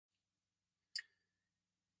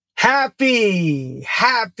Happy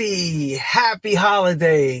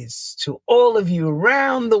holidays to all of you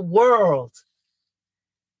around the world.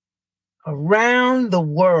 Around the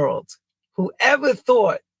world. Whoever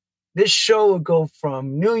thought this show would go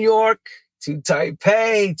from New York to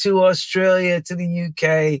Taipei to Australia to the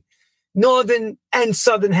UK, Northern and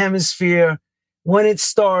Southern Hemisphere. When it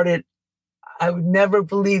started, I would never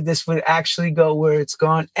believe this would actually go where it's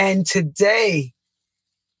gone. And today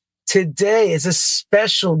is a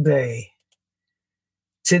special day.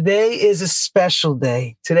 Today is a special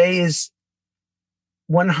day. Today is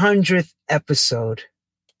 100th episode.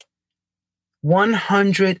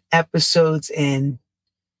 100 episodes in.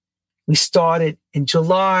 We started in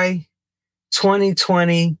July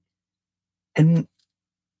 2020 and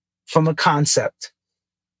from a concept.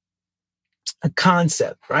 A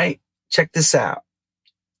concept, right? Check this out.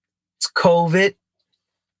 It's COVID.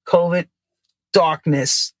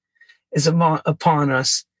 Darkness is upon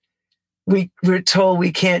us. We're told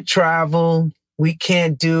we can't travel. We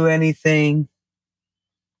can't do anything.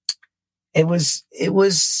 It was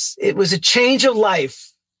a change of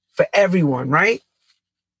life for everyone, right?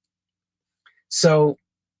 So,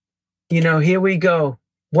 here we go.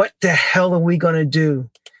 What the hell are we going to do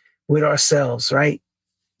with ourselves, right?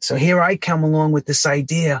 So here I come along with this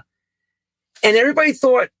idea. And everybody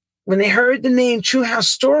thought when they heard the name True House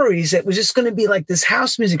Stories, it was just going to be like this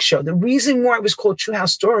house music show. The reason why it was called True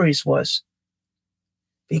House Stories was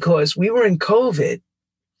because we were in COVID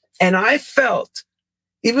and I felt,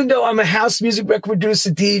 even though I'm a house music record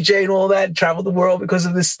producer, DJ and all that, and traveled the world because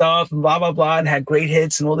of this stuff and blah, blah, blah, and had great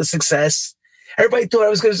hits and all the success. Everybody thought I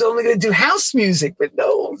was only going to do house music, but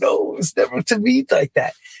no, it was never to be like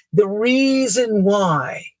that. The reason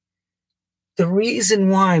why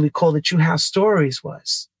we called it True House Stories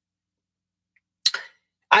was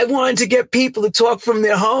I wanted to get people to talk from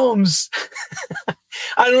their homes.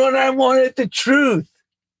 I wanted the truth.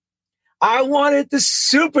 I wanted the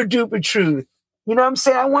super duper truth. You know what I'm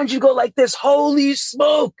saying? I want you to go like this. Holy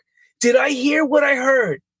smoke. Did I hear what I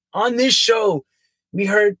heard on this show? We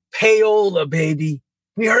heard payola, baby.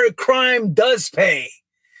 We heard crime does pay,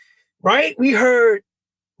 right? We heard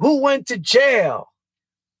who went to jail.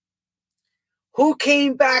 Who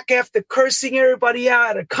came back after cursing everybody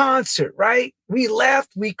out at a concert, right? We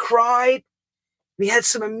laughed, we cried. We had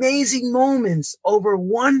some amazing moments over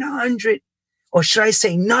 100, or should I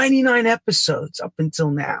say 99 episodes up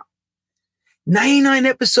until now. 99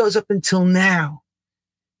 episodes up until now,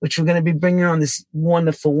 which we're going to be bringing on this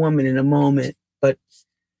wonderful woman in a moment. But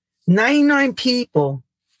 99 people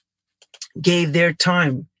gave their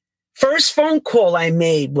time. First phone call I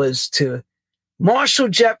made was to Marshall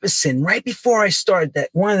Jefferson, right before I started that,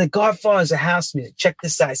 one of the godfathers of house music. Check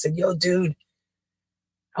this out. I said, yo, dude,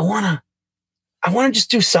 I want to just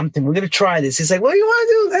do something. We're going to try this. He's like, what do you want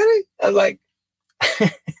to do, Lenny? I'm like,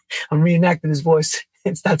 I'm reenacting his voice.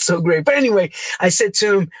 It's not so great. But anyway, I said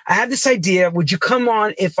to him, I have this idea. Would you come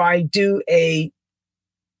on if I do a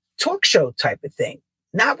talk show type of thing?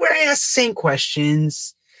 Not where I ask the same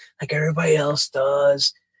questions like everybody else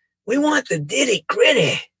does. We want the nitty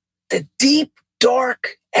gritty, the deep,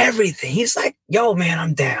 dark, everything. He's like, yo, man,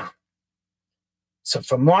 I'm down. So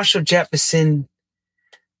from Marshall Jefferson,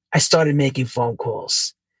 I started making phone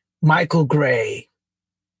calls. Michael Gray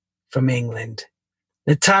from England,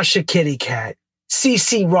 Natasha Kitty Cat,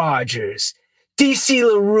 CeCe Rogers, DC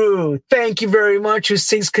LaRue, thank you very much, who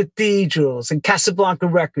sings Cathedrals and Casablanca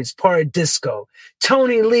Records, part of disco.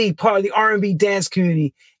 Tony Lee, part of the R&B dance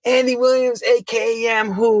community. Andy Williams, a.k.a.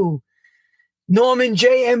 Who. Norman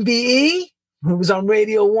J. MBE, who was on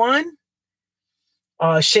Radio 1.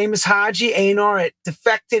 Seamus Haji, A&R at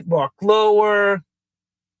Defected, Mark Lower.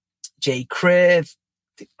 Jay Cribb,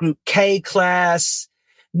 the group K-Class.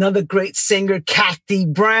 Another great singer, Kathy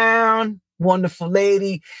Brown, wonderful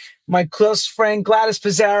lady. My close friend, Gladys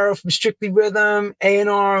Pizarro from Strictly Rhythm,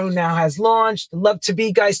 A&R, who now has launched. The Love to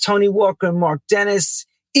Be guys, Tony Walker and Mark Dennis.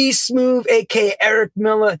 E-Smooth, a.k.a. Eric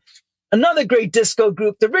Miller. Another great disco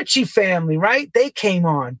group, the Ritchie family, right? They came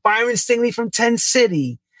on. Byron Stingley from 10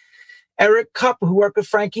 City. Eric Cup, who worked with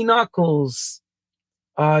Frankie Knuckles.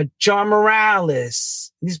 John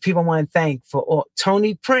Morales. These people I want to thank for all.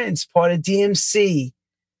 Tony Prince, part of DMC.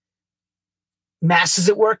 Masters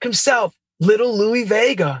at Work himself. Little Louis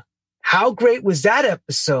Vega. How great was that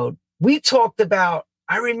episode? We talked about,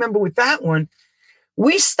 I remember with that one,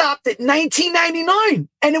 we stopped at 1999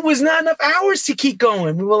 and it was not enough hours to keep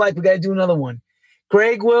going. We were like, we got to do another one.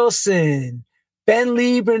 Greg Wilson, Ben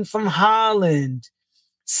Liebran from Holland,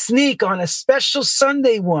 Sneak on a special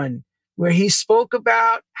Sunday one where he spoke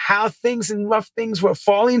about how things and rough things were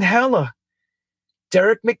falling hella.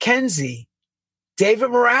 Derek McKenzie, David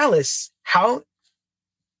Morales, how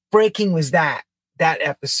breaking was that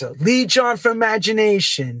episode? Lee John from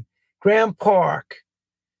Imagination, Graham Park,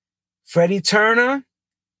 Freddie Turner,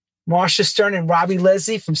 Marsha Stern and Robbie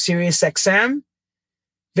Leslie from Sirius XM,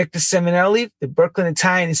 Victor Simonelli, the Brooklyn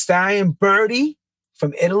Italian Stallion, Birdie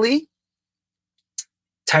from Italy,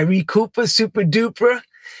 Tyree Cooper, Super Duper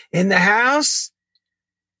in the house.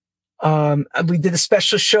 We did a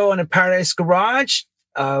special show on the Paradise Garage.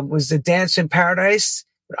 Was the Dance in Paradise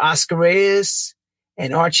with Oscar Reyes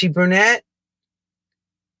and Archie Burnett.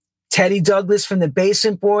 Teddy Douglas from the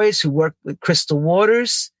Basement Boys, who worked with Crystal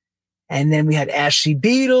Waters. And then we had Ashley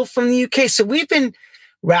Beadle from the UK. So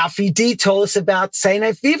Ralphie D told us about Saturday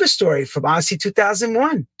Night Fever story from Odyssey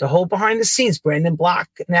 2001, the whole behind the scenes, Brandon Block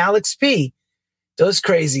and Alex P. Those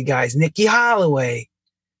crazy guys, Nikki Holloway,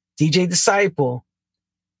 DJ Disciple,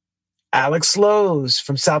 Alex Lowe's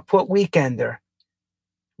from Southport Weekender,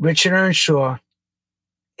 Richard Earnshaw,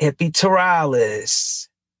 Hippie Torales,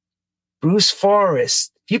 Bruce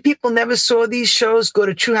Forrest. If you people never saw these shows, go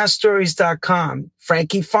to truehousestories.com.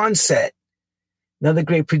 Frankie Fonset, another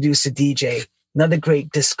great producer, DJ, another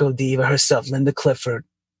great disco diva herself, Linda Clifford.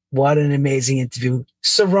 What an amazing interview.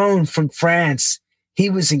 Cerrone from France. He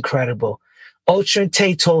was incredible. Ultra and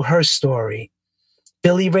Tay told her story.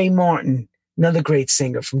 Billy Ray Martin, another great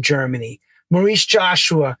singer from Germany. Maurice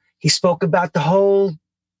Joshua, he spoke about the whole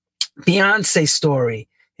Beyonce story,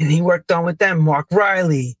 and he worked on with them. Mark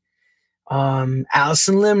Riley,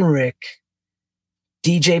 Allison Limerick,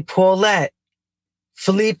 DJ Paulette,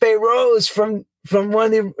 Felipe Rose from one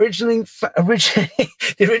of the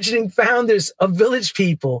originating founders of Village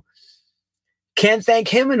People. Can't thank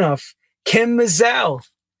him enough. Kim Mazel.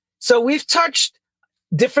 So we've touched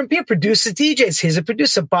different people, producers, DJs. Here's a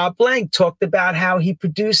producer, Bob Blank, talked about how he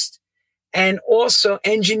produced and also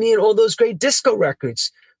engineered all those great disco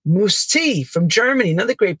records. Moose T from Germany,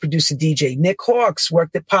 another great producer, DJ. Nick Hawks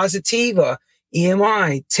worked at Positiva,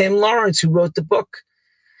 EMI. Tim Lawrence, who wrote the book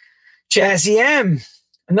Jazzy M,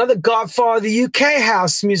 another godfather of the UK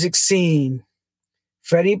house music scene.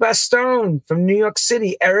 Freddie Bastone from New York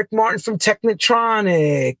City. Eric Martin from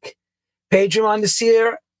Technotronic. Pedro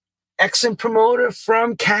Mondesier, excellent promoter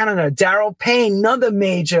from Canada. Daryl Payne, another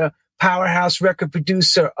major powerhouse record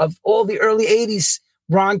producer of all the early 80s.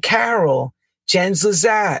 Ron Carroll, Jens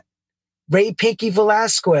Lazat, Ray Pinky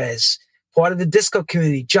Velasquez, part of the disco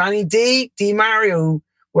community. Johnny D. Mario, who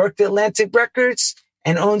worked at Atlantic Records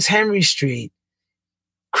and owns Henry Street.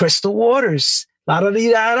 Crystal Waters, La Da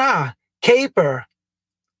Dee Da Da, Caper,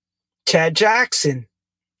 Chad Jackson.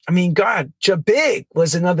 I mean, God, Jabig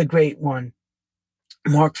was another great one.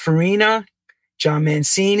 Mark Farina, John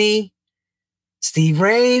Mancini, Steve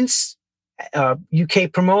Rains,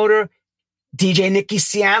 UK promoter, DJ Nicky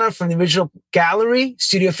Siano from the original Gallery,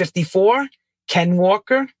 Studio 54, Ken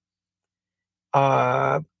Walker,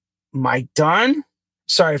 Mike Dunn.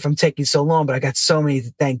 Sorry if I'm taking so long, but I got so many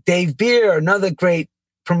to thank. Dave Beer, another great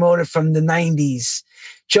promoter from the 90s.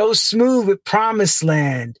 Joe Smooth at Promised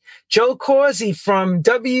Land. Joe Causey from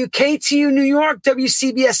WKTU New York,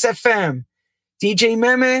 WCBS FM. DJ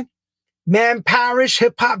Meme, Man Parish,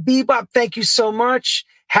 Hip Hop Bebop, thank you so much.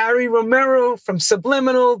 Harry Romero from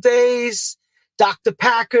Subliminal Days. Dr.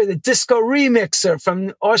 Packer, the disco remixer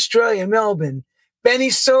from Australia, Melbourne. Benny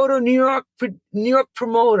Soto, New York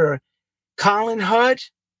promoter. Colin Hudd,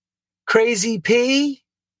 Crazy P.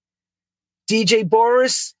 DJ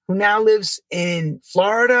Boris, who now lives in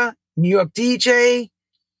Florida, New York DJ.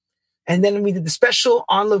 And then we did the special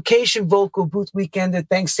on location vocal booth weekender,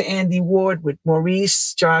 thanks to Andy Ward with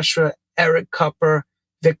Maurice, Joshua, Eric Cupper,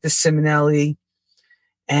 Victor Simonelli,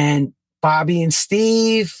 and Bobby and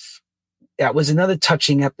Steve. That was another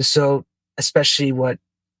touching episode, especially what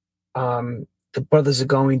the brothers are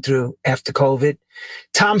going through after COVID.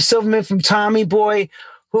 Tom Silverman from Tommy Boy,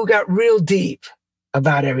 who got real deep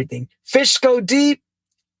about everything. Fish Go Deep,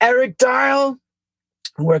 Eric Dial,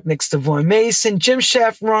 who worked next to Vaughn Mason, Jim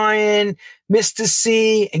Chef Ryan, Mr.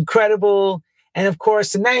 C, Incredible, and of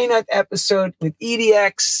course the 99th episode with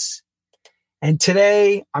EDX. And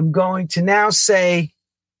today I'm going to now say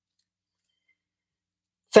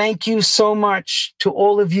thank you so much to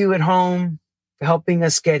all of you at home for helping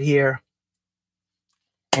us get here.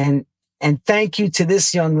 And thank you to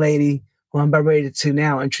this young lady who I'm about ready to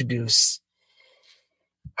now introduce.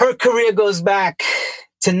 Her career goes back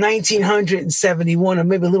to 1971, or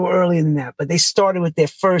maybe a little earlier than that, but they started with their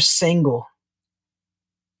first single.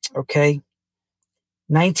 Okay.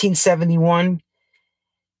 1971,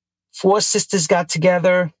 four sisters got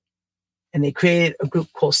together and they created a group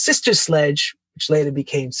called Sister Sledge, which later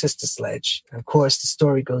became Sister Sledge. And of course, the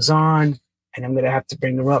story goes on. and I'm going to have to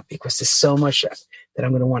bring her up because there's so much that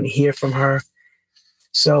I'm going to want to hear from her.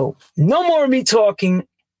 So no more of me talking.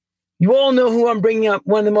 You all know who I'm bringing up.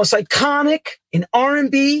 One of the most iconic in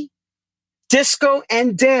R&B, disco,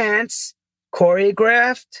 and dance,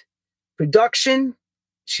 choreographed, production.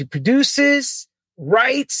 She produces,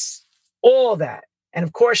 writes, all that. And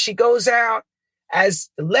of course, she goes out as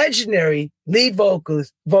the legendary lead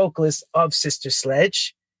vocalist of Sister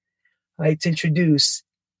Sledge. I'd like to introduce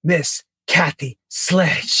Miss Kathy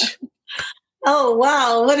Sledge. Oh,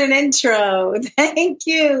 wow. What an intro. Thank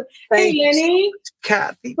you. Hey, Lenny.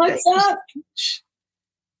 Kathy. What's up?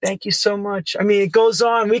 Thank you so much. I mean, it goes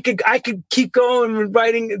on. I could keep going and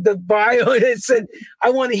writing the bio. And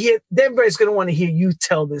I want to hear, everybody's going to want to hear you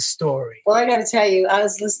tell this story. Well, I got to tell you, I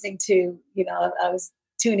was listening to, I was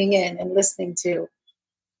tuning in and listening to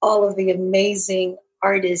all of the amazing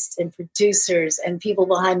artists and producers and people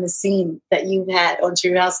behind the scene that you've had on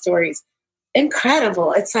True House Stories.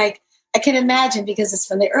 Incredible. It's like, I can imagine because it's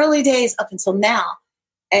from the early days up until now.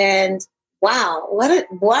 And wow, what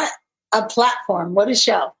a platform. What a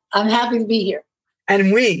show. I'm happy to be here.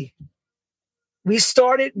 And we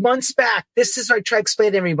started months back. This is, I try to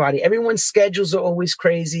explain to everybody. Everyone's schedules are always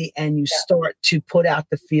crazy, and you start to put out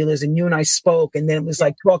the feelers. And you and I spoke, and then it was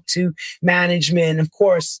like talk to management, of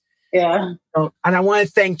course. Yeah. And I want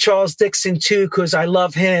to thank Charles Dixon too, because I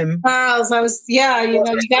love him. Charles, you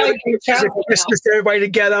gotta get Charles. Christmas, everybody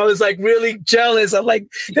together. I was like really jealous. I'm like,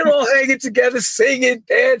 they're all hanging together, singing,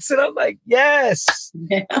 dancing. I'm like, yes.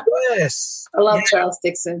 Yeah. Yes. I love Charles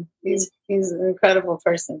Dixon. He's an incredible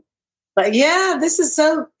person. But yeah, this is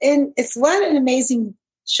it's what an amazing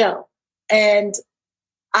show. And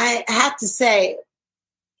I have to say,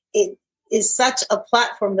 it is such a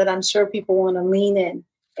platform that I'm sure people want to lean in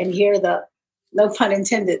and hear the, no pun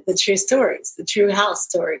intended, the true stories, the true house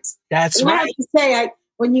stories. That's right. I have to say,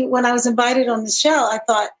 when I was invited on the show, I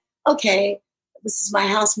thought, okay, this is my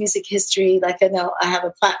house music history. Like, I know I have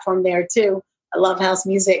a platform there too. I love house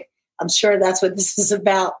music. I'm sure that's what this is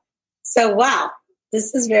about. So, wow,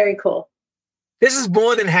 this is very cool. This is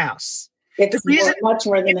more than house. It's much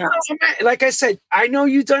more than house. Like I said, I know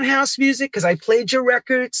you've done house music because I played your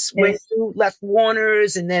records when you left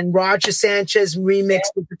Warner's, and then Roger Sanchez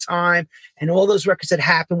remixed at the time, and all those records that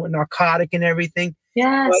happened with Narcotic and everything.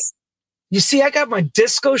 Yes. But you see, I got my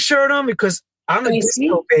disco shirt on because I'm a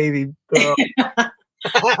disco baby girl.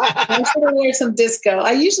 I'm going to wear some disco.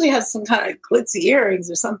 I usually have some kind of glitzy earrings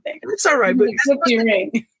or something. It's all right. But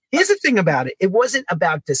here's the thing about it. It wasn't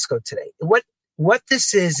about disco today. What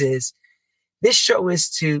this is this show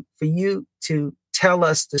is for you to tell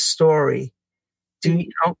us the story, to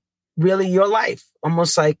really your life,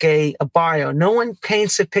 almost like a bio. No one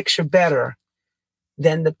paints a picture better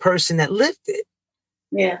than the person that lived it.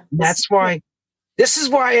 Yeah. This is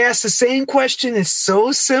why I ask the same question. It's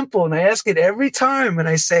so simple, and I ask it every time. And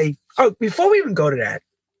I say, before we even go to that.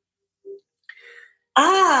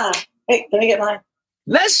 Wait, let me get mine.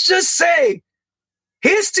 Let's just say,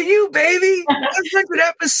 here's to you, baby. 100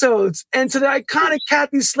 episodes. And to the iconic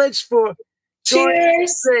Kathy Sledge for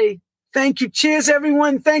cheers. Thank you. Cheers,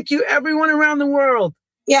 everyone. Thank you, everyone around the world.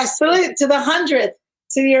 Yes, salute to the 100th,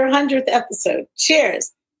 to your 100th episode.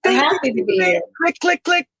 Cheers. I'm happy to be here. Click, click,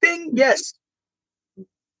 click, ding. Yes.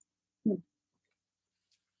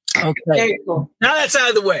 Okay. Very cool. Now that's out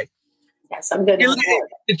of the way. Yes, I'm good.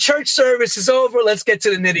 The church service is over. Let's get to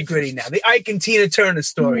the nitty gritty now. The Ike and Tina Turner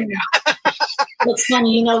story now. It's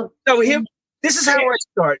funny, So this is how I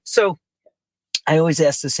start. So I always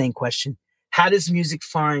ask the same question. How does music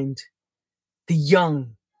find the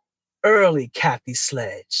young, early Kathy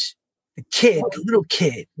Sledge? The little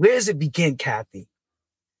kid. Where does it begin, Kathy?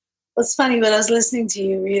 Well, it's funny, but I was listening to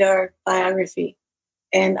you read our biography.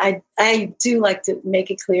 And I do like to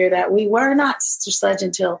make it clear that we were not Sister Sledge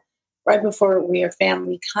until right before we were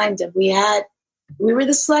family, kind of. We were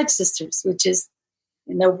the Sledge sisters, which is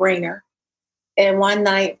a no-brainer. And one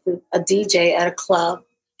night, a DJ at a club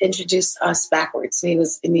introduced us backwards. He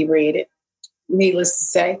was inebriated, needless to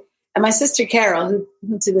say. And my sister Carol,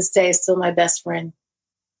 who to this day is still my best friend,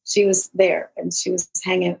 she was there and she was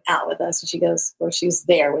hanging out with us. And she was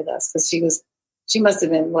there with us because she must have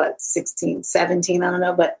been, 16, 17, I don't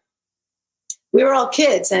know. But we were all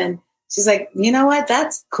kids. And she's like, you know what?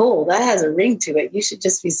 That's cool. That has a ring to it. You should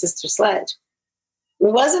just be Sister Sledge.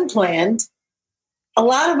 It wasn't planned. A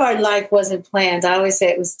lot of our life wasn't planned. I always say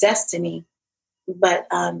it was destiny. But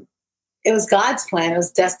it was God's plan. It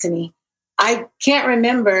was destiny. I can't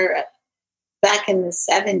remember back in the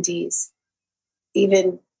 70s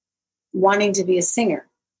even wanting to be a singer.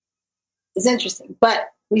 It's interesting. But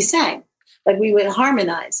we sang. Like we would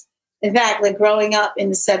harmonize. In fact, like growing up in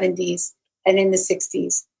the 70s, and in the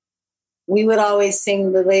 60s, we would always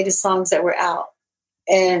sing the latest songs that were out,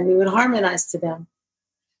 and we would harmonize to them.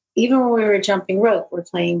 Even when we were jumping rope or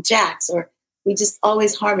playing jacks, or we just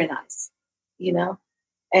always harmonize, you know?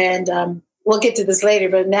 And we'll get to this later,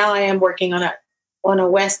 but now I am working on a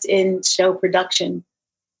West End show production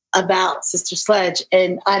about Sister Sledge,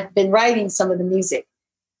 and I've been writing some of the music.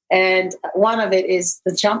 And one of it is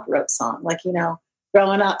the jump rope song. Like, you know,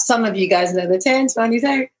 growing up, some of you guys know the 10, 20,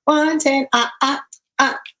 30, 1, 10,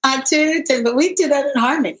 2, 10, but we did that in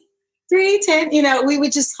harmony. 3, 10, you know, we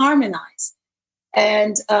would just harmonize.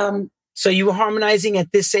 And so you were harmonizing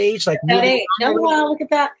at this age? Like, really? Oh, wow, look at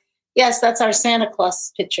that. Yes, that's our Santa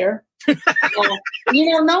Claus picture. You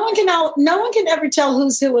know, no one can ever tell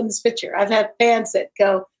who's who in this picture. I've had fans that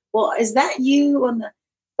go, well, is that you on the,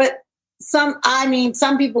 but some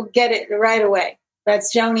people get it right away.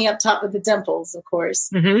 That's Joni up top with the dimples, of course.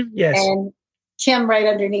 Mm-hmm. Yes. And Kim right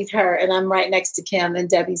underneath her, and I'm right next to Kim, and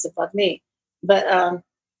Debbie's above me. But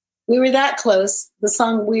we were that close. The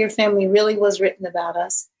song Weird Family really was written about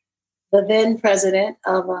us. The then president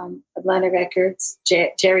of Atlantic Records,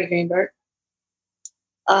 Jerry Greenberg,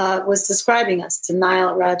 was describing us to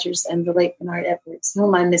Nile Rodgers and the late Bernard Edwards,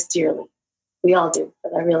 whom I miss dearly. We all do,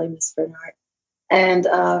 but I really miss Bernard. And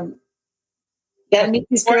got to meet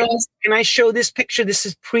these girls. Can I show this picture? This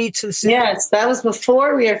is pre to the city. Yes, that was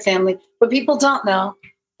before We Are Family. But people don't know.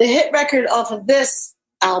 The hit record off of this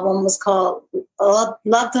album was called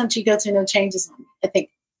Love Don't You Go Through No Changes on Me, I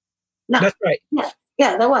think. No. That's right.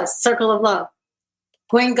 Yeah, that was Circle of Love.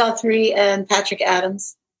 Gwen Guthrie and Patrick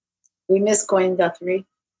Adams. We miss Gwen Guthrie.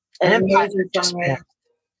 And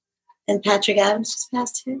Patrick Adams just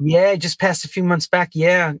passed too? Yeah, just passed a few months back.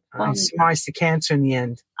 Yeah. I surmised the cancer in the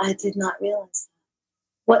end. I did not realize that.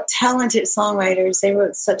 What talented songwriters. They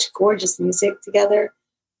wrote such gorgeous music together.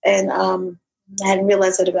 And I hadn't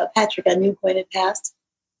realized that about Patrick. I knew Gwen had passed.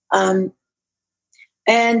 And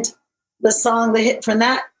the song, the hit from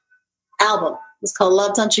that album was called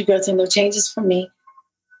Love Don't You Go Through No Changes for Me,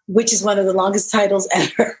 which is one of the longest titles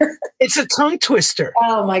ever. It's a tongue twister.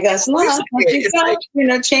 Oh my gosh. Love Don't You Go Through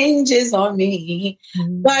No Changes on Me.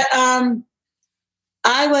 Mm-hmm. But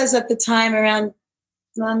I was at the time around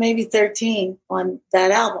maybe 13 on that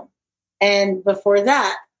album. And before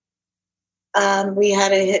that, we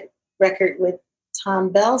had a hit record with Tom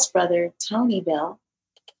Bell's brother, Tony Bell.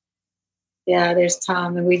 Yeah, there's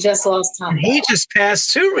Tom, and we just lost Tom. He just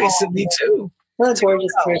passed too recently too. What a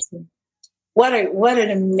gorgeous person! What an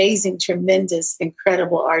amazing, tremendous,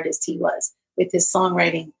 incredible artist he was with his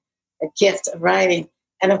songwriting, a gift of writing,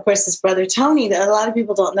 and of course his brother Tony that a lot of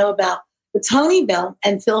people don't know about. But Tony Bell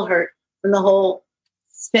and Phil Hurt from the whole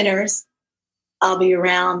Spinners, I'll Be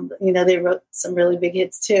Around. You know, they wrote some really big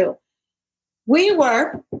hits too. We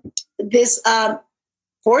were this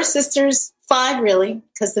 4 sisters. 5 really,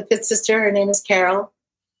 because the 5th sister, her name is Carol,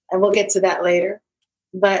 and we'll get to that later.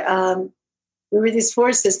 But we were these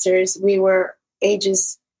 4 sisters. We were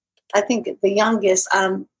ages, I think the youngest.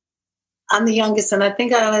 I'm the youngest, and I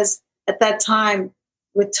think I was at that time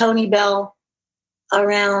with Tony Bell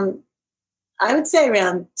around, I would say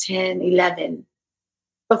around 10, 11.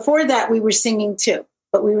 Before that, we were singing too,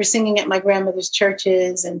 but we were singing at my grandmother's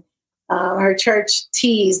churches and her church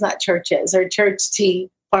teas, not churches, her church tea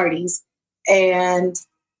parties. And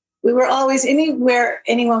we were always, anywhere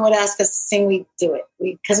anyone would ask us to sing, we'd do it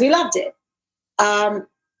because we loved it. And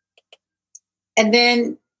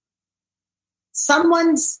then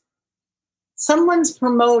someone's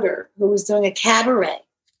promoter who was doing a cabaret,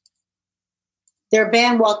 their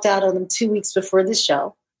band walked out on them 2 weeks before the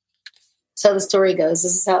show. So the story goes,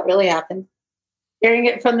 this is how it really happened. Hearing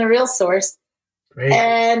it from the real source. Great.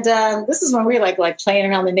 And this is when we were like playing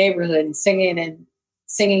around the neighborhood and singing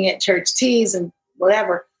at church teas and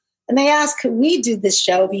whatever. And they asked, could we do this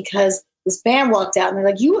show because this band walked out and they're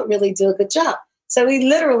like, you would really do a good job. So we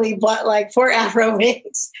literally bought like 4 Afro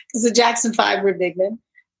wigs because the Jackson 5 were big then,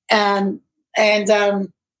 and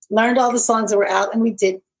learned all the songs that were out, and we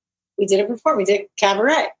did it before. We did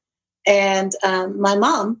cabaret. And my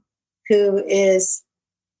mom, who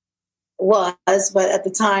but at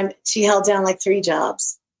the time she held down like 3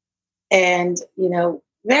 jobs. And, you know,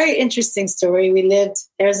 very interesting story. We lived,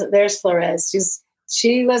 there's Flores.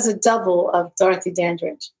 She was a double of Dorothy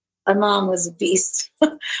Dandridge. My mom was a beast.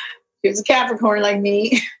 She was a Capricorn like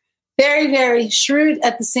me. Very, very shrewd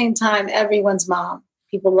at the same time, everyone's mom.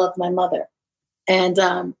 People loved my mother.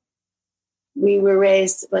 And we were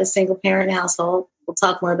raised by a single parent household. We'll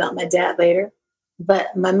talk more about my dad later.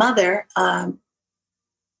 But my mother felt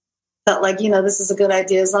like, you know, this is a good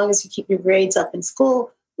idea. As long as you keep your grades up in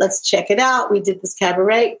school, let's check it out. We did this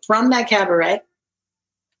cabaret. From that cabaret,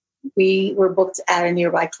 we were booked at a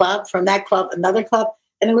nearby club. From that club, another club.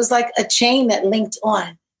 And it was like a chain that linked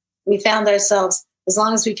on. We found ourselves, as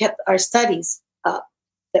long as we kept our studies up,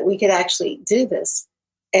 that we could actually do this.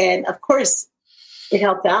 And of course, it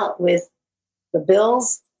helped out with the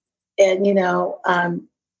bills. And,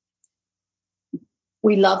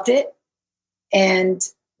 we loved it. And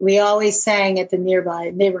we always sang at the nearby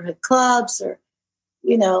neighborhood clubs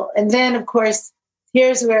and then, of course,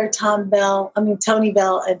 here's where Tony Bell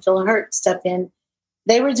and Phil Hurt stepped in.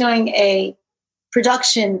 They were doing a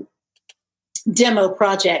production demo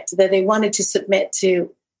project that they wanted to submit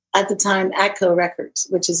to, at the time, Atco Records,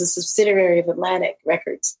 which is a subsidiary of Atlantic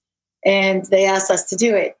Records. And they asked us to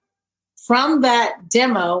do it. From that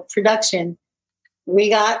demo production, we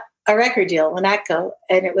got a record deal with Atco,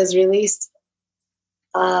 and it was released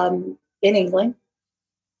in England,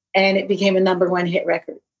 and it became a #1 hit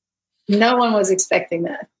record. No one was expecting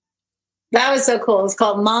that. That was so cool. It was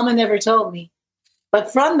called Mama Never Told Me.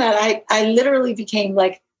 But from that, I literally became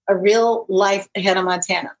like a real life Hannah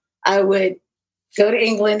Montana. I would go to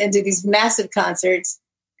England and do these massive concerts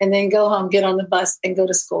and then go home, get on the bus and go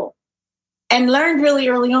to school. And learned really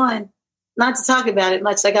early on not to talk about it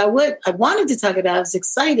much. Like I wanted to talk about it. I was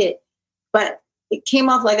excited, but it came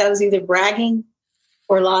off like I was either bragging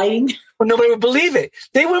or lying. Well, nobody would believe it.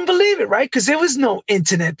 They wouldn't believe it, right? Because there was no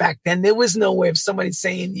internet back then. There was no way of somebody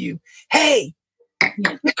saying to you, hey,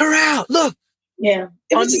 check her out. Look. Yeah.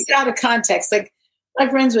 It was just out of context. Like my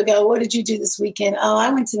friends would go, what did you do this weekend? Oh, I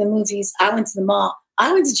went to the movies. I went to the mall.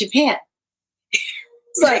 I went to Japan.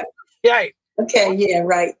 It's like, right. Okay, yeah,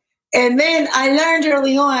 right. And then I learned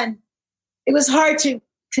early on, it was hard to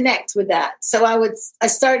connect with that. So I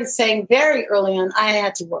started saying very early on, I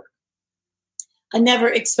had to work. I never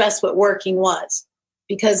expressed what working was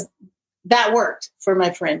because that worked for my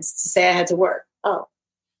friends to say I had to work. Oh,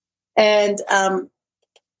 and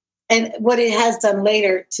what it has done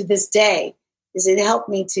later to this day is it helped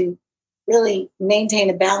me to really maintain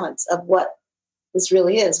a balance of what this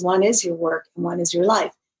really is. One is your work and one is your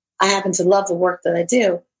life. I happen to love the work that I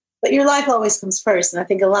do, but your life always comes first. And I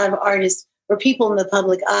think a lot of artists or people in the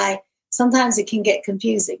public eye, sometimes it can get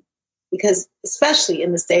confusing because especially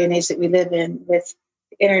in this day and age that we live in with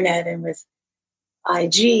the internet and with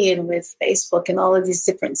IG and with Facebook and all of these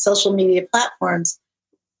different social media platforms,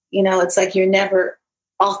 it's like you're never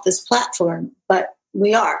off this platform, but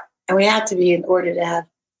we are. And we have to be in order to have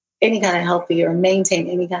any kind of healthy or maintain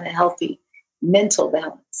any kind of healthy mental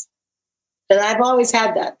balance. But I've always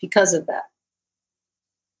had that because of that.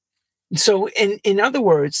 So in other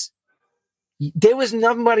words, there was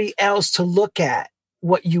nobody else to look at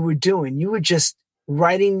what you were doing. You were just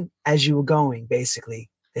writing as you were going, basically.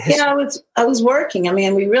 I was working. I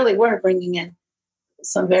mean, we really were bringing in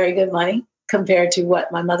some very good money compared to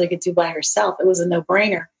what my mother could do by herself. It was a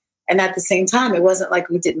no-brainer. And at the same time, it wasn't like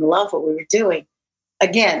we didn't love what we were doing.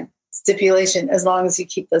 Again, stipulation, as long as you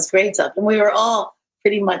keep those grades up. And we were all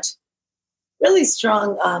pretty much really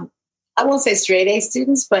strong. I won't say straight A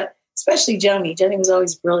students, but especially Joni. Joni was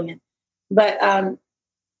always brilliant. But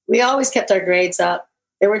we always kept our grades up.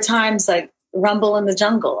 There were times like Rumble in the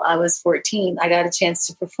Jungle. I was 14. I got a chance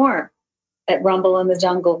to perform at Rumble in the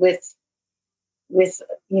Jungle with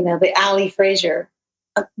the Ali Frazier.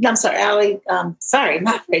 I'm sorry,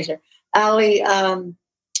 not Frazier. Ali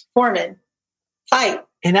Foreman fight.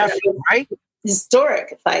 In Africa, right?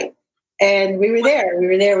 Historic fight. And we were there. We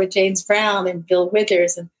were there with James Brown and Bill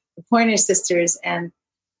Withers and the Pointer Sisters and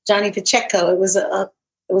Johnny Pacheco. It was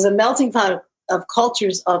a melting pot of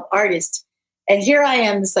cultures of artists. And here I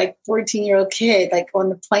am, this like 14-year-old kid, like on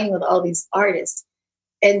the plane with all these artists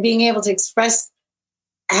and being able to express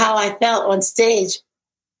how I felt on stage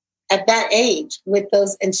at that age with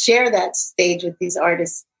those and share that stage with these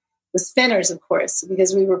artists, the Spinners, of course,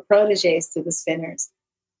 because we were proteges to the Spinners.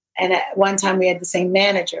 And at one time we had the same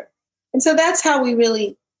manager. And so that's how we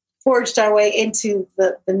really forged our way into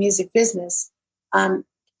the music business.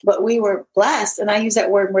 But we were blessed. And I use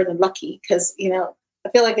that word more than lucky because, I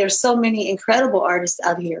feel like there's so many incredible artists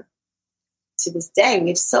out here to this day. We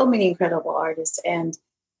have so many incredible artists and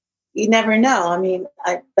you never know. I mean,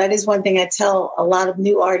 that is one thing I tell a lot of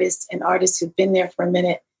new artists and artists who've been there for a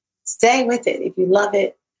minute. Stay with it. If you love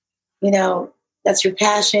it, that's your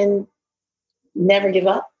passion. Never give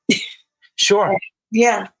up. Sure.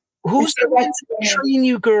 Yeah. Who's training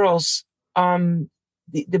you girls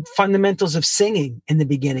the fundamentals of singing in the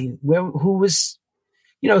beginning? Who was,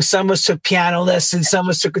 some of us took piano lessons, some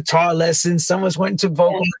of us took guitar lessons, some of us went into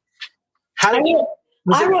vocal. Yeah.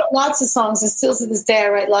 I wrote lots of songs, and still to this day, I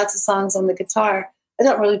write lots of songs on the guitar. I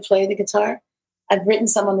don't really play the guitar. I've written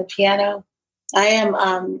some on the piano. I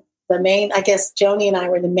am the main, I guess Joni and I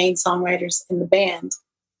were the main songwriters in the band.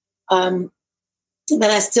 But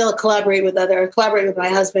I still collaborate with my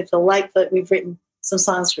husband, Phil Lightfoot. We've written some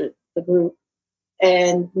songs for the group.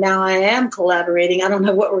 And now I am collaborating. I don't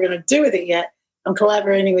know what we're going to do with it yet. I'm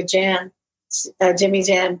collaborating with Jan, Jimmy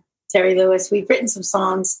Jan, Terry Lewis. We've written some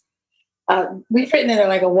songs. We've written it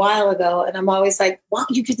like a while ago. And I'm always like, why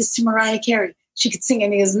don't you give this to Mariah Carey? She could sing it.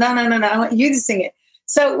 And he goes, no, I want you to sing it.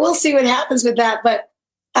 So we'll see what happens with that. But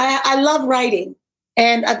I love writing.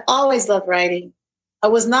 And I've always loved writing. I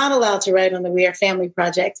was not allowed to write on the We Are Family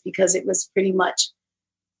project because it was pretty much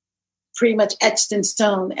etched in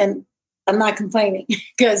stone. And I'm not complaining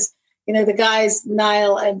because, the guys,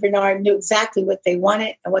 Niall and Bernard, knew exactly what they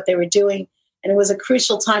wanted and what they were doing. And it was a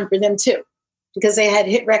crucial time for them too, because they had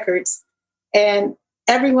hit records and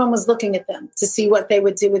everyone was looking at them to see what they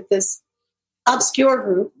would do with this obscure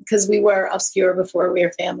group, because we were obscure before We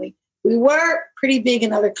Are Family. We were pretty big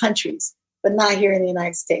in other countries, but not here in the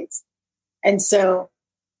United States. And so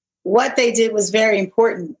what they did was very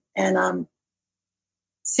important. And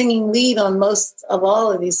singing lead on most of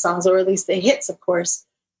all of these songs, or at least the hits, of course,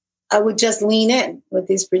 I would just lean in with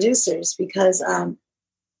these producers because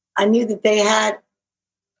I knew that they had,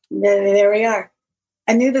 there we are.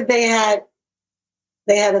 I knew that they had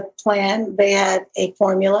a plan. They had a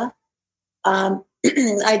formula.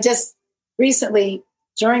 I just recently,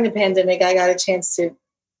 during the pandemic, I got a chance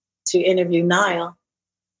to interview Niall,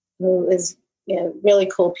 who is really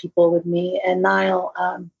cool people with me. And Niall,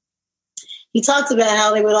 he talked about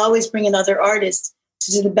how they would always bring another artist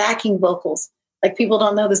to do the backing vocals. Like, people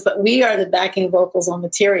don't know this, but we are the backing vocals on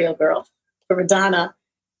Material Girl for Madonna.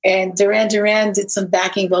 And Duran Duran did some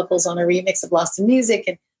backing vocals on a remix of Lost in Music.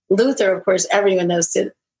 And Luther, of course, everyone knows,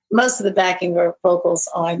 did most of the backing vocals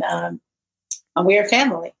on We Are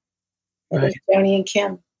Family. Right. Joni and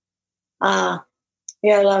Kim.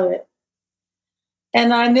 Yeah, I love it.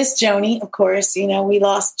 And I miss Joni, of course. We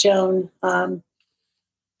lost Joan.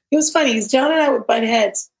 It was funny because Joan and I would butt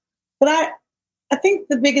heads. But I think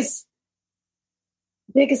the biggest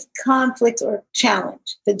conflict or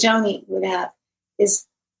challenge that Joni would have is,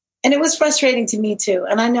 and it was frustrating to me too.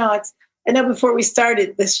 And I know before we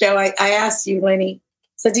started the show, I asked you, Lenny,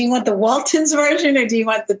 so do you want the Waltons version or do you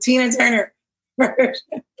want the Tina Turner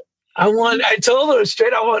version? I told her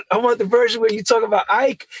straight, I want the version where you talk about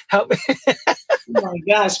Ike. Oh my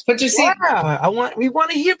gosh, put your seat. Yeah, we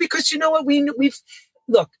want to hear, because you know what,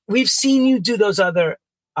 we've seen you do those other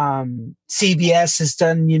CBS has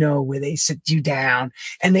done, where they sit you down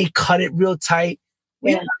and they cut it real tight.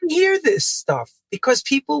 We want to hear this stuff because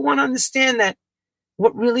people want to understand that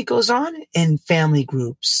what really goes on in family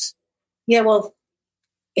groups. Yeah, well,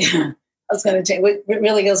 I was going to say what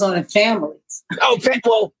really goes on in families. Oh,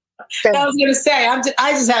 well. I was going to say,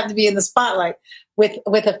 I just have to be in the spotlight with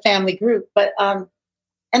a family group. But, and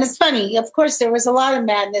it's funny, of course, there was a lot of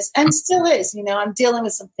madness and still is, I'm dealing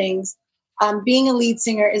with some things. Being a lead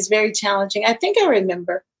singer is very challenging. I think I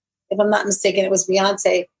remember, if I'm not mistaken, it was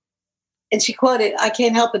Beyonce. And she quoted, "I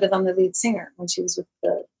can't help it if I'm the lead singer," when she was with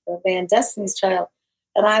the band Destiny's Child.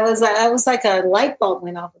 And I was like, a light bulb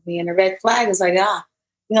went off of me and a red flag was like,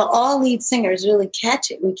 all lead singers really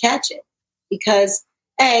catch it. We catch it because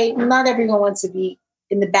not everyone wants to be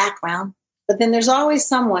in the background, but then there's always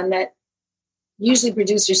someone that usually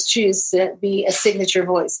producers choose to be a signature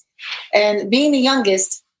voice. And being the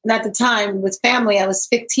youngest, and at the time with family, I was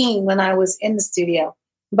 15 when I was in the studio.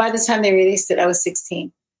 By the time they released it, I was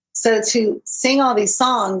 16. So to sing all these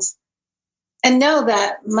songs and know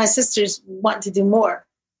that my sisters want to do more.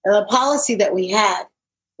 And the policy that we had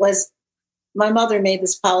was, my mother made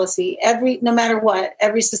this policy, no matter what,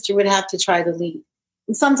 every sister would have to try the lead.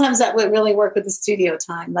 And sometimes that would really work with the studio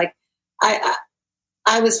time. Like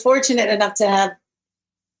I was fortunate enough to have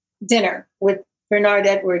dinner with Bernard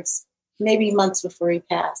Edwards maybe months before he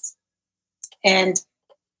passed. And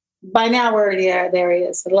by now there he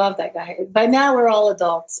is. I love that guy. By now we're all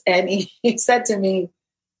adults. And he said to me,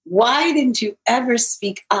 "Why didn't you ever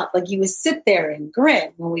speak up? Like, you would sit there and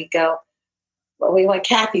grin when we go, well, we want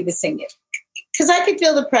Kathy to sing it." Because I could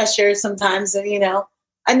feel the pressure sometimes. And,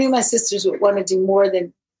 I knew my sisters would want to do more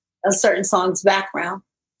than a certain song's background.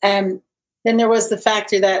 And then there was the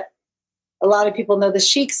factor that a lot of people know the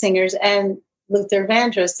Chic singers and Luther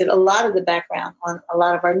Vandross did a lot of the background on a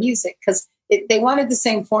lot of our music because they wanted the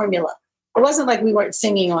same formula. It wasn't like we weren't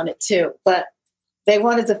singing on it too, but they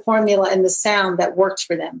wanted the formula and the sound that worked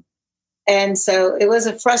for them. And so it was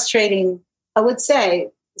a frustrating, I would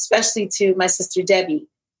say, especially to my sister Debbie.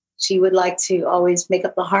 She would like to always make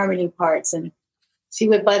up the harmony parts, and she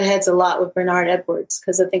would butt heads a lot with Bernard Edwards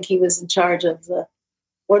because I think he was in charge of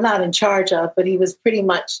but he was pretty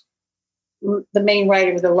much the main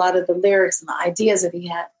writer with a lot of the lyrics and the ideas that he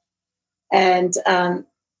had. And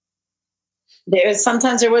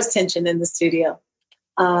sometimes there was tension in the studio.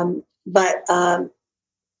 But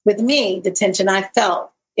with me, the tension I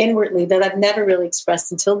felt inwardly that I've never really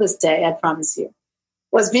expressed until this day, I promise you,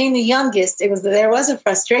 was being the youngest. There was a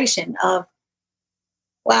frustration of,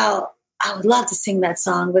 wow, I would love to sing that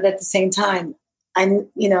song, but at the same time, I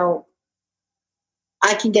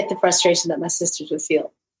can get the frustration that my sisters would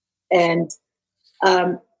feel. And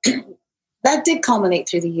that did culminate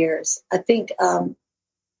through the years. I think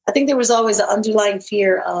there was always an underlying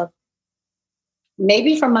fear of,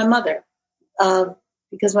 maybe from my mother,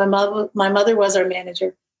 because my mother was our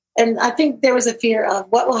manager. And I think there was a fear of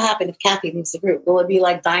what will happen if Kathy leaves the group. Will it be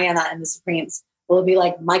like Diana and the Supremes? Will it be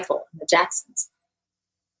like Michael and the Jacksons?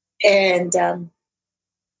 And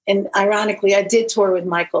ironically, I did tour with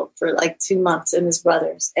Michael for like 2 months and his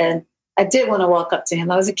brothers. And I did want to walk up to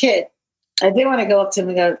him. I was a kid. I did want to go up to him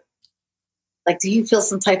and go, like, do you feel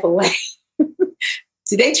some type of way?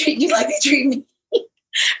 Do they treat you like they treat me?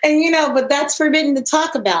 And, but that's forbidden to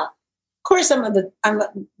talk about. Of course, I'm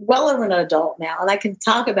well over an adult now, and I can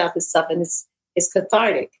talk about this stuff, and it's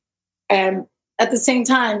cathartic. And at the same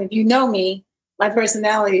time, if you know me, my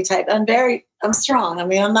personality type, I'm strong. I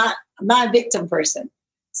mean, I'm not a victim person.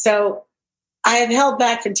 So I have held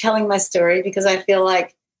back from telling my story because I feel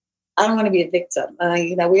like I don't want to be a victim.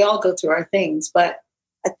 We all go through our things, but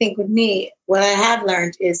I think with me, what I have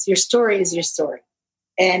learned is your story is your story.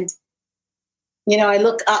 And, I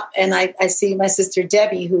look up and I see my sister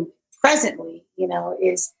Debbie, who presently,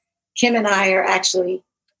 is Kim and I are actually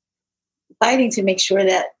fighting to make sure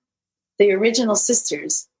that the original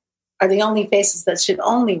sisters are the only faces that should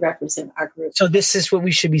only represent our group. So this is what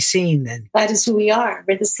we should be seeing then. That is who we are.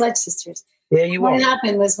 We're the Sledge sisters. There you are. What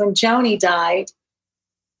happened was when Joni died,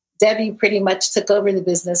 Debbie pretty much took over the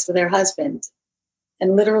business with her husband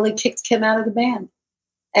and literally kicked Kim out of the band.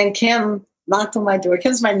 And Kim knocked on my door.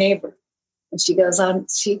 Kim's my neighbor. And she goes on,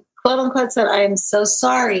 she quote unquote said, I am so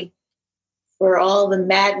sorry for all the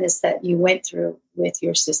madness that you went through with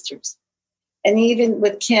your sisters. And even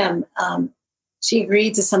with Kim, she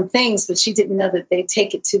agreed to some things, but she didn't know that they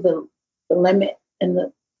take it to the limit and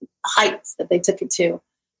the heights that they took it to.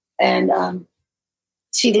 And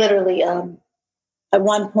she literally, at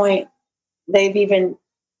one point, they've even,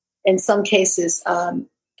 in some cases,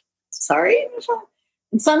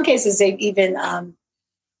 they've even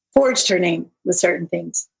forged her name with certain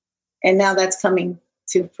things. And now that's coming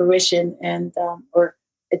to fruition, and or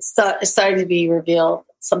it's starting to be revealed,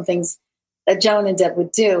 some things that Joan and Deb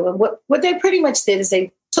would do. And what they pretty much did is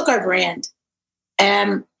they took our brand.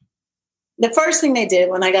 And the first thing they did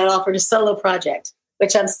when I got offered a solo project,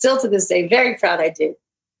 which I'm still to this day very proud I did,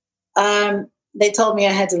 they told me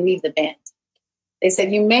I had to leave the band. They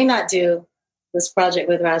said, you may not do this project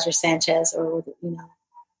with Roger Sanchez or with,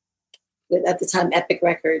 with, at the time, Epic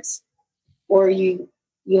Records, or you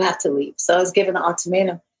have to leave. So I was given an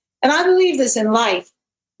ultimatum. And I believe this in life.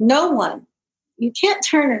 You can't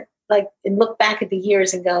turn and look back at the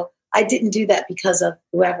years and go, I didn't do that because of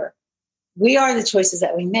whoever. We are the choices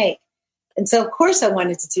that we make. And so, of course, I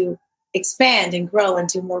wanted to expand and grow and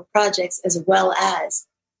do more projects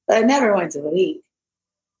but I never wanted to leave.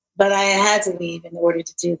 But I had to leave in order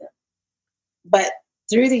to do them. But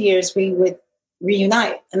through the years, we would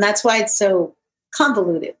reunite. And that's why it's so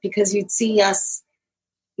convoluted, because you'd see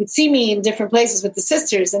me in different places with the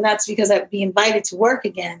sisters, and that's because I'd be invited to work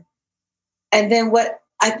again. And then what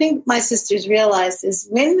I think my sisters realized is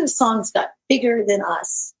when the songs got bigger than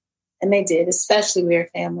us, and they did, especially We Are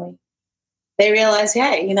Family, they realized,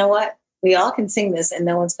 hey, you know what? We all can sing this and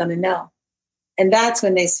no one's going to know. And that's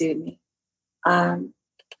when they sued me.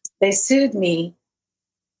 They sued me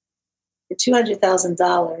for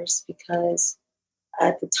 $200,000 because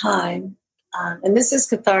at the time, and this is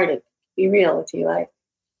cathartic, be real with you, I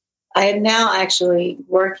am now actually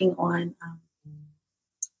working on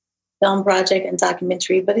film project and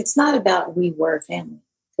documentary, but it's not about We Were Family,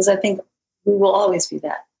 because I think we will always be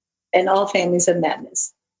that. And all families have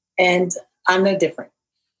madness. And I'm no different.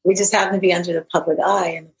 We just happen to be under the public eye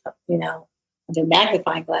and, under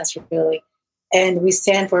magnifying glass, really. And we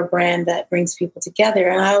stand for a brand that brings people together.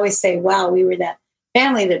 And I always say, wow, we were that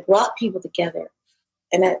family that brought people together.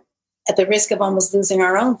 And at the risk of almost losing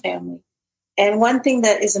our own family. And one thing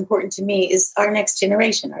that is important to me is our next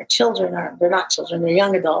generation. Our children they're not children, they're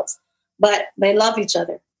young adults, but they love each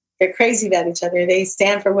other. They're crazy about each other. They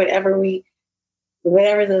stand for whatever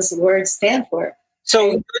those words stand for.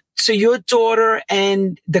 So your daughter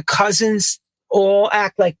and the cousins all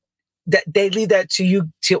act like that they leave that to you,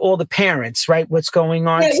 to all the parents, right? What's going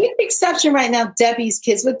on? Yeah, with the exception right now, Debbie's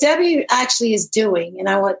kids. What Debbie actually is doing, and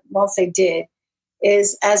I won't say did,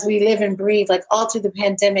 is as we live and breathe, like all through the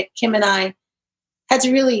pandemic, Kim and I had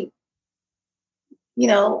to really,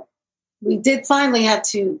 we did finally have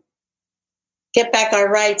to get back our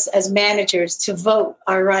rights as managers to vote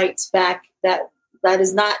our rights back. That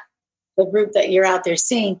is not the group that you're out there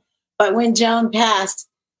seeing. But when Joan passed,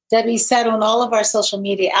 Debbie said on all of our social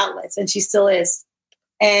media outlets, and she still is,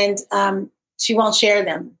 and she won't share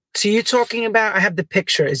them. So you're talking about, I have the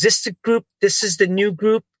picture. Is this the group? This is the new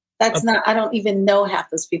group? That's not, I don't even know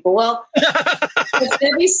half those people. Well, it's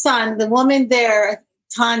Debbie's son, the woman there,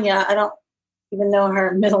 Tanya, I don't even know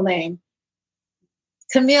her middle name.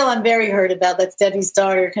 Camille, I'm very hurt about. That's Debbie's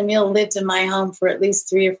daughter. Camille lived in my home for at least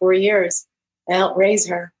 3 or 4 years. I helped raise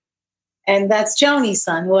her. And that's Joni's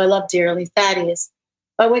son, who I love dearly, Thaddeus.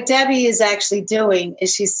 But what Debbie is actually doing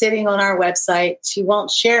is she's sitting on our website. She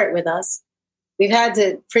won't share it with us. We've had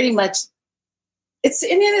to pretty much, this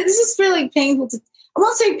is really painful. I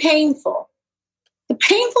won't say painful. The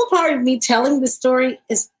painful part of me telling this story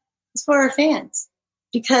is for our fans,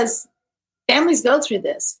 because families go through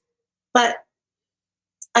this. But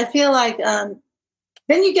I feel like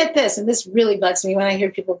then you get this, and this really bugs me when I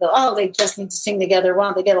hear people go, oh, they just need to sing together. Why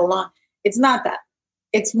don't they get along? It's not that.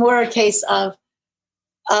 It's more a case of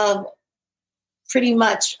pretty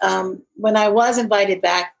much when I was invited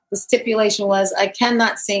back, the stipulation was I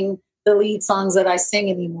cannot sing the lead songs that I sing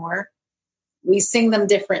anymore. We sing them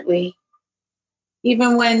differently.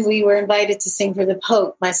 Even when we were invited to sing for the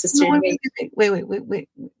Pope, my sister and me. Wait.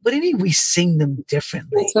 What do you mean we sing them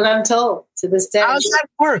differently? That's what I'm told to this day. How does that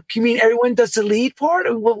work? You mean everyone does the lead part?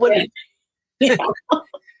 Or what? Yeah.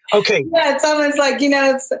 Okay. Yeah, it's almost like,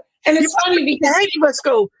 it's funny because you must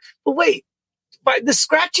go, but wait, but the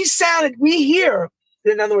scratchy sound that we hear,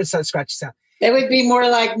 in other words, not scratchy sound. It would be more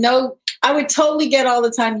like, no, I would totally get all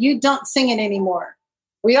the time, you don't sing it anymore.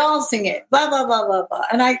 We all sing it, blah, blah, blah, blah, blah.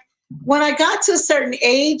 And when I got to a certain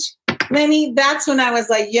age, Lenny, that's when I was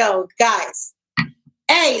like, yo, guys,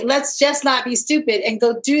 let's just not be stupid and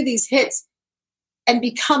go do these hits and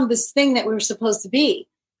become this thing that we were supposed to be.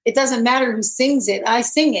 It doesn't matter who sings it. I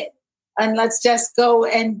sing it. And let's just go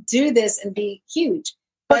and do this and be huge.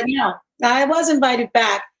 But I was invited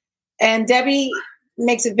back. And Debbie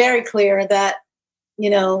makes it very clear that,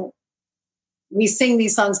 we sing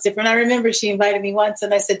these songs different. I remember she invited me once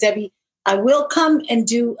and I said, Debbie, I will come and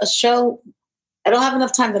do a show. I don't have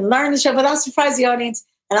enough time to learn the show, but I'll surprise the audience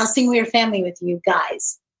and I'll sing We Are Family with you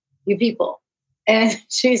guys, you people. And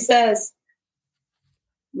she says,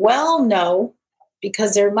 well, no,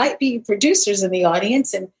 because there might be producers in the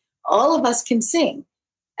audience and all of us can sing.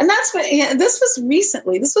 And that's what, this was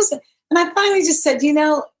recently, and I finally just said,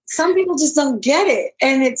 some people just don't get it.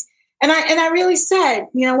 And I really said,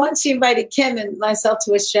 once she invited Kim and myself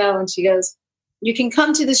to a show and she goes, you can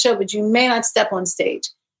come to the show, but you may not step on stage.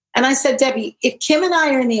 And I said, Debbie, if Kim and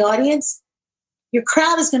I are in the audience, your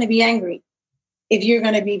crowd is going to be angry if you're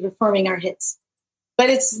going to be performing our hits. But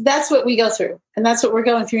that's what we go through. And that's what we're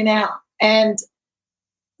going through now. And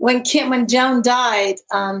when Joan died,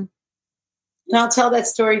 and I'll tell that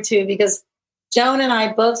story too, because Joan and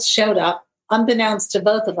I both showed up, unbeknownst to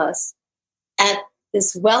both of us, at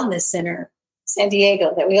this wellness center, San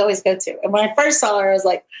Diego, that we always go to. And when I first saw her, I was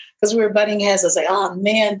like, because we were butting heads, I was like, oh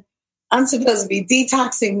man, I'm supposed to be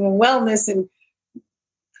detoxing and wellness and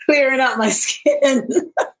clearing out my skin.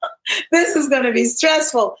 This is going to be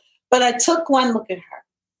stressful. But I took one look at her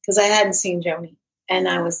because I hadn't seen Joni. And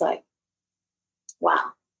I was like,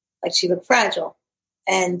 wow, like she looked fragile.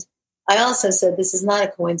 And I also said, this is not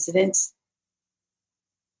a coincidence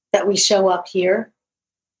that we show up here.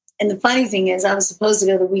 And the funny thing is, I was supposed to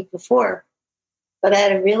go the week before, but I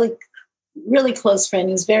had a really, really close friend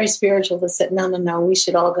who's very spiritual that said, no, we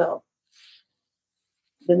should all go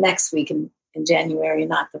the next week in January,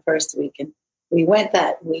 not the first week. And we went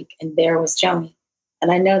that week, and there was Joni.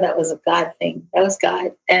 And I know that was a God thing. That was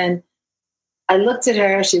God. And I looked at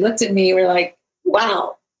her, she looked at me, we're like,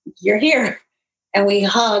 wow, you're here. And we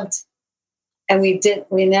hugged, and we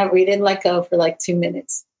didn't let go for like 2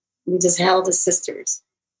 minutes. We just held as sisters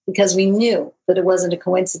because we knew that it wasn't a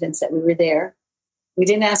coincidence that we were there. We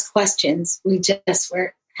didn't ask questions. We just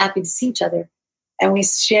were happy to see each other. And we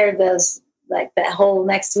shared those, like that whole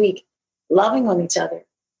next week, loving on each other.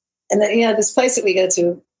 And then, this place that we go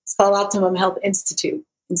to, it's called Optimum Health Institute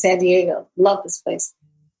in San Diego. Love this place.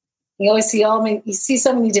 You always see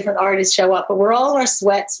so many different artists show up, but we're all our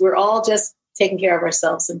sweats. We're all just taking care of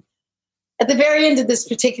ourselves. And at the very end of this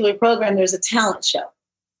particular program, there's a talent show.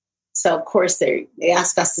 So of course they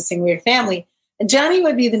asked us to sing We Are Family. And Johnny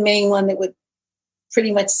would be the main one that would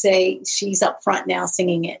pretty much say she's up front now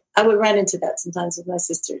singing it. I would run into that sometimes with my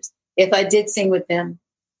sisters. If I did sing with them,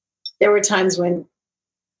 there were times when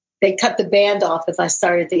they cut the band off if I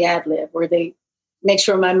started the ad lib, or they make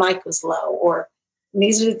sure my mic was low, or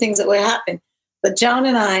these are the things that would happen. But Joan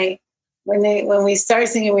and I, when we started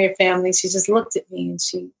singing We Are Family, she just looked at me and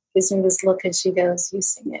she gives me this look and she goes, "You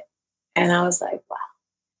sing it." And I was like, wow.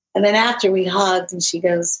 And then after we hugged and she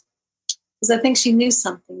goes, because I think she knew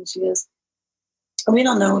something. She goes, "We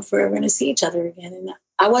don't know if we're ever going to see each other again." And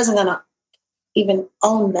I wasn't going to even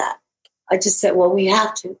own that. I just said, well, we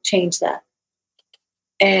have to change that.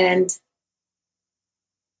 And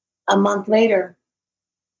a month later,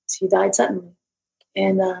 she died suddenly.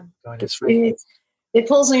 And it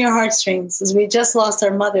pulls on your heartstrings, because we just lost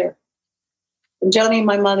our mother. And Joni and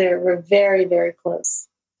my mother were very, very close.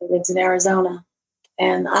 They lived in Arizona.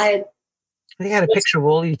 And I had a picture of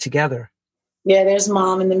all of you together. Yeah, there's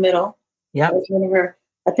Mom in the middle. Yeah.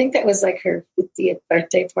 I think that was like her 50th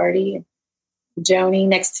birthday party. And Joni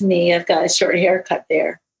next to me. I've got a short haircut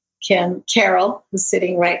there. Carol, who's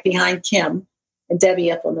sitting right behind Kim, and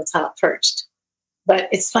Debbie up on the top perched. But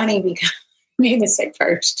it's funny because I mean to say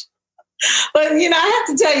perched. But, I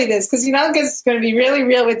have to tell you this because, it's going to be really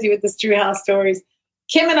real with you with this True House Stories.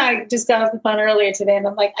 Kim and I just got off the phone earlier today, and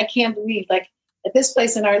I'm like, I can't believe, like, at this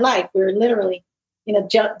place in our life, we're literally,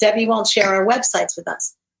 Debbie won't share our websites with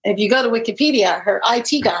us. And if you go to Wikipedia, her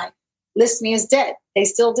IT guy lists me as dead. They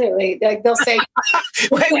still do. They'll say,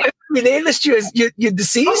 they list you as you're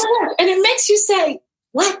deceased? Oh, and it makes you say,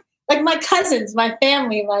 what? Like my cousins, my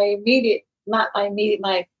family, my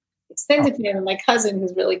extended family, my cousin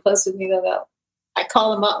who's really close with me, though, I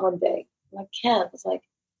call him up one day. I'm like, Kev, I was like,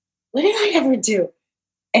 what did I ever do?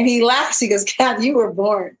 And he laughs. He goes, Kev, you were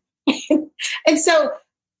born. And so,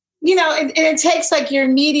 and it takes like your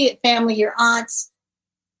immediate family, your aunts,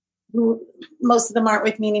 who most of them aren't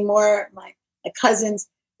with me anymore, my cousins.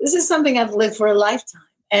 This is something I've lived for a lifetime.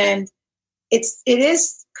 And it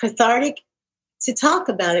is cathartic to talk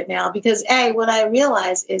about it now because, what I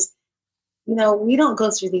realize is, we don't go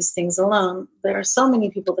through these things alone. There are so many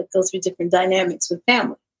people that go through different dynamics with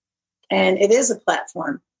family. And it is a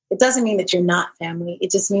platform. It doesn't mean that you're not family.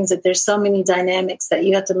 It just means that there's so many dynamics that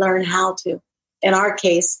you have to learn how to. In our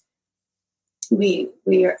case,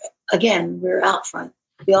 we're out front.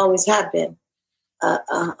 We always have been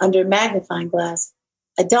under magnifying glass.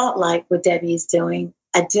 I don't like what Debbie is doing.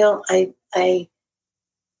 I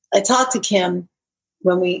talk to Kim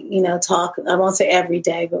when we, talk. I won't say every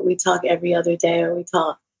day, but we talk every other day, or we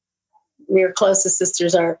talk. We're close as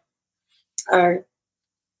sisters. Our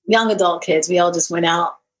young adult kids. We all just went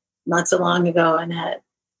out not so long ago and had.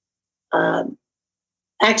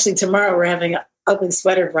 Actually, tomorrow we're having an ugly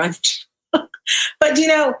sweater brunch. But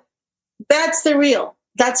that's the real.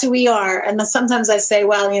 That's who we are. And sometimes I say,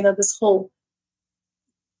 well, this whole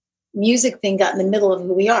music thing got in the middle of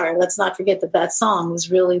who we are. Let's not forget that song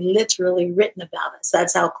was really literally written about us.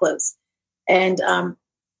 That's how close. And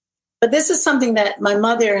but this is something that my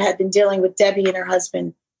mother had been dealing with Debbie and her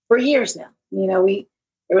husband for years now.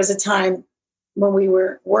 There was a time when we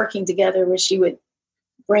were working together where she would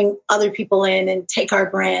bring other people in and take our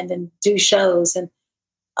brand and do shows. And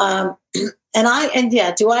do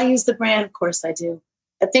I use the brand? Of course I do.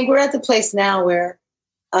 I think we're at the place now where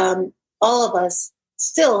all of us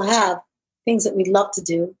still have things that we love to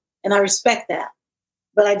do. And I respect that.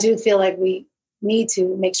 But I do feel like we need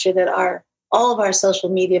to make sure that all of our social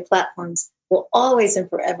media platforms will always and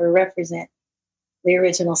forever represent the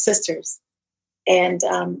original sisters. And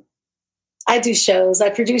I do shows. I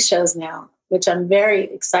produce shows now, which I'm very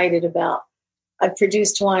excited about. I've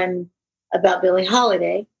produced one about Billie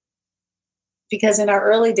Holiday because in our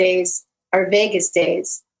early days, our Vegas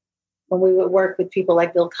days, when we would work with people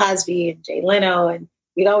like Bill Cosby and Jay Leno, and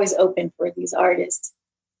we'd always open for these artists,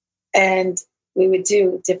 and we would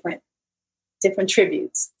do different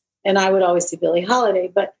tributes. And I would always do Billie Holiday.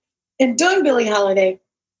 But in doing Billie Holiday,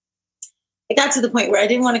 it got to the point where I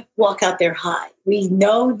didn't want to walk out there high. We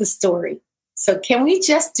know the story. So can we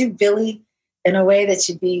just do Billie in a way that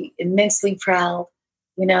should be immensely proud?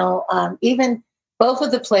 Even both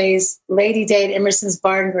of the plays, Lady Day at Emerson's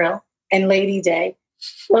Bar and Grill and Lady Day,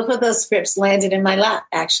 both of those scripts landed in my lap,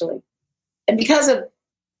 actually. And because of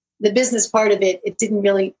the business part of it, it didn't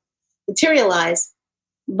really materialize.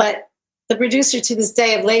 But the producer to this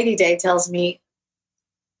day of Lady Day tells me,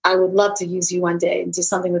 I would love to use you one day and do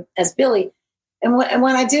something as Billie. And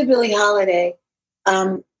when I do Billie Holiday,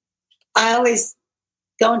 I always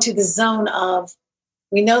go into the zone of,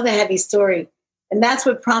 we know the heavy story. And that's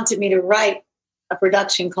what prompted me to write a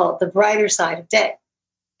production called The Brighter Side of Day.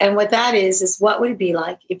 And what that is what would it be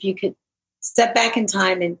like if you could step back in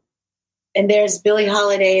time and there's Billie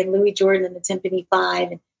Holiday and Louis Jordan and the Timpani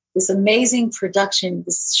Five and this amazing production,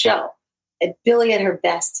 this show, at Billie at her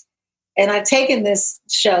best. And I've taken this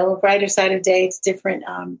show, Brighter Side of Day, to different,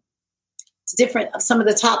 some of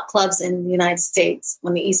the top clubs in the United States,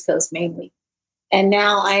 on the East Coast mainly. And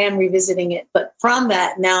now I am revisiting it. But from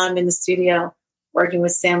that, now I'm in the studio working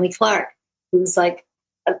with Stanley Clarke, who's like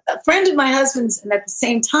a friend of my husband's. And at the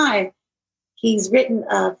same time, he's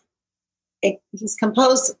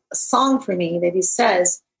composed a song for me that he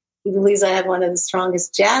says he believes I have one of the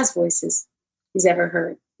strongest jazz voices he's ever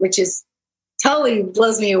heard, which is totally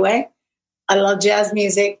blows me away. I love jazz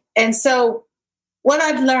music. And so what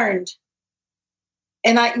I've learned,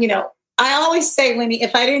 and I always say,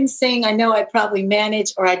 if I didn't sing, I know I'd probably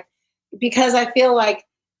manage, because I feel like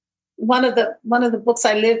one of the books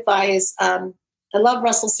I live by is, I love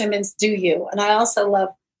Russell Simmons' Do You? And I also love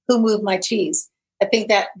Who Moved My Cheese? I think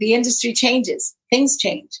that the industry changes, things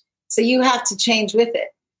change. So you have to change with it.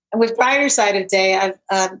 And with Brighter Side of Day,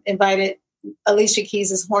 I've invited Alicia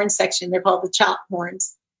Keys' horn section. They're called the Chop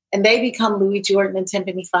Horns. And they become Louis Jordan and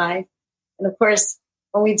Timpani Five. And of course,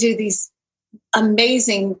 when we do these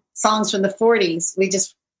amazing songs from the 40s, we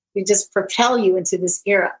just propel you into this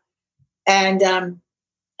era. And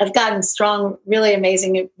I've gotten strong, really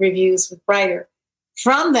amazing reviews with Brighter.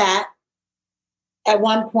 From that, at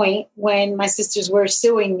one point when my sisters were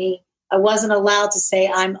suing me, I wasn't allowed to say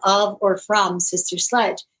I'm of or from Sister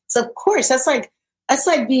Sledge. So of course, that's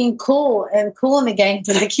like being cool in the gang,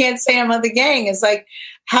 but I can't say I'm of the gang. It's like,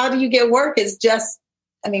 how do you get work? It's just,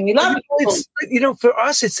 we love it. For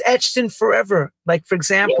us, it's etched in forever. Like, for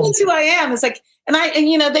example, that's who I am. It's like, and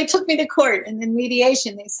they took me to court, and in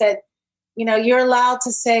mediation, they said, you're allowed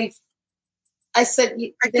to say, I said,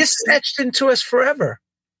 this is etched into us forever.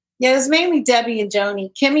 Yeah, it was mainly Debbie and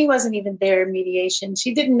Joni. Kimmy wasn't even there in mediation.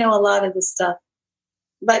 She didn't know a lot of this stuff.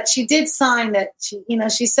 But she did sign that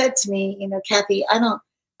she said to me, Kathy, I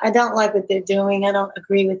don't like what they're doing. I don't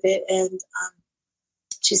agree with it. And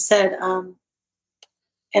she said, and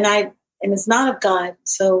it's not of God.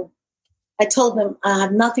 So I told them I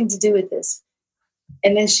have nothing to do with this.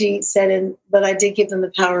 And then she said, but I did give them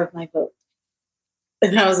the power of my vote.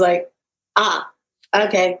 And I was like,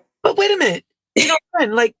 okay. But wait a minute.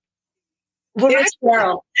 Here's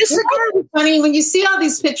Carol. Funny, when you see all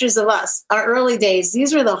these pictures of us, our early days,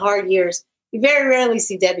 these were the hard years. You very rarely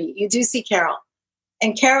see Debbie. You do see Carol.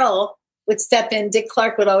 And Carol would step in. Dick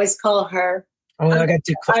Clark would always call her. Oh, I got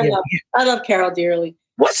Dick Clark. I love Carol dearly.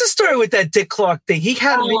 What's the story with that Dick Clark thing?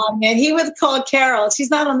 Man, he would call Carol. She's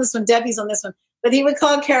not on this one. Debbie's on this one. But he would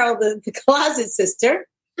call Carol the closet sister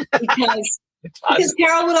because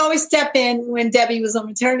Carol would always step in when Debbie was on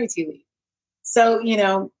maternity leave. So,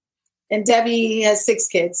 and Debbie has 6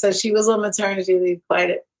 kids, so she was on maternity leave quite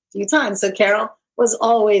a few times. So Carol was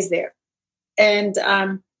always there. And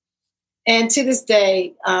to this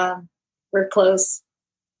day, we're close.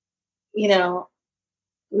 We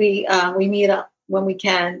meet up when we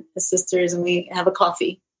can, the sisters, and we have a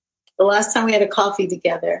coffee. The last time we had a coffee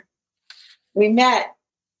together, we met,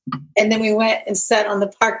 and then we went and sat on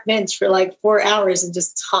the park bench for like 4 hours and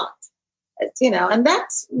just talked, and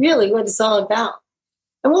that's really what it's all about.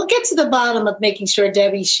 And we'll get to the bottom of making sure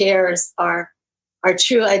Debbie shares our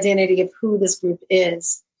true identity of who this group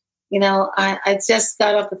is. I just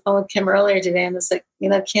got off the phone with Kim earlier today and was like,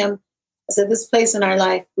 Kim, I said, this place in our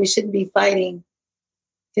life, we shouldn't be fighting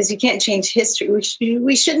because you can't change history.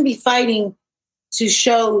 We shouldn't be fighting to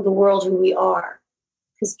show the world who we are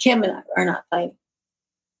because Kim and I are not fighting.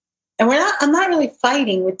 And I'm not really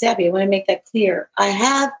fighting with Debbie. I want to make that clear. I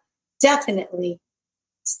have definitely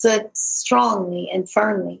stood strongly and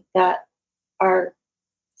firmly that our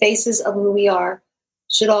faces of who we are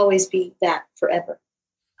should always be that forever.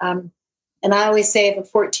 And I always say if a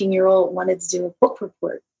 14-year-old wanted to do a book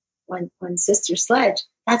report on Sister Sledge,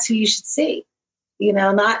 that's who you should see.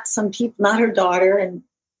 Not some people, not her daughter. And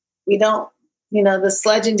we don't, this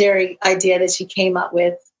legendary idea that she came up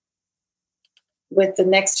with the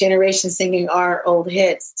next generation singing our old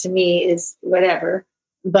hits, to me is whatever.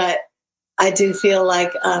 But I do feel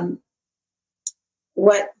like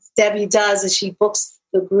what Debbie does is she books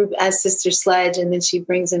the group as Sister Sledge, and then she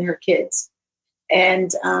brings in her kids.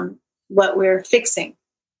 And what we're fixing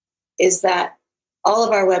is that all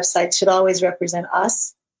of our websites should always represent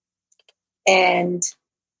us. And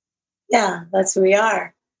yeah, that's who we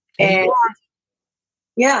are. And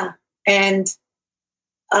yeah, and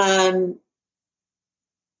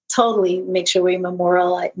totally make sure we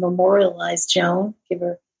memorialize Joan, give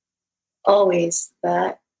her always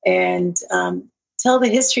that, and tell the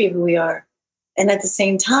history of who we are. And at the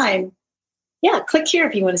same time, yeah, click here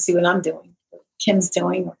if you want to see what I'm doing, what Kim's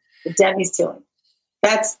doing, or what Debbie's doing.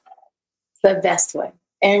 That's the best way.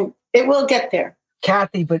 And it will get there.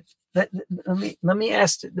 Kathy, but let me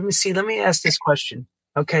ask this question.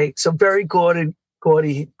 Okay, so Berry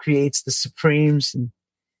Gordy creates the Supremes, and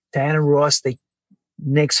Diana Ross, they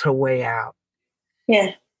nicks her way out.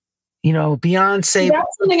 Yeah. You know, Beyonce.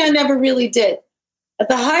 That's something I never really did. At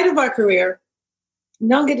the height of our career,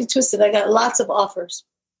 don't get it twisted, I got lots of offers.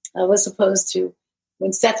 I was supposed to,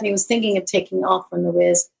 when Stephanie was thinking of taking off from The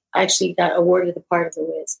Wiz, I actually got awarded the part of The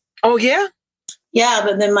Wiz. Oh, yeah? Yeah,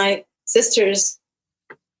 but then my sisters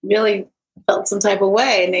really felt some type of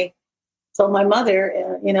way, and they told my mother,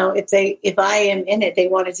 if I am in it, they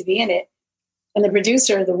wanted to be in it. And the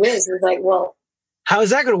producer of The Wiz was like, well, how is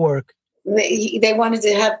that going to work? They wanted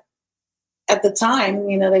to have, at the time,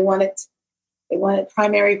 they wanted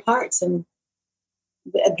primary parts, and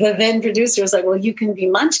the then producer was like, well, you can be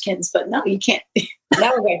Munchkins, but no, you can't. And I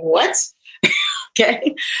was like, what?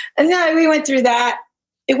 Okay. And then we went through that.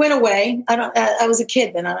 It went away. I was a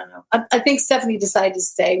kid then. I don't know. I think Stephanie decided to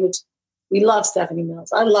stay, which we love Stephanie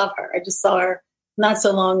Mills. I love her. I just saw her not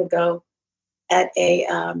so long ago at a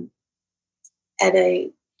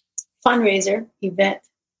fundraiser event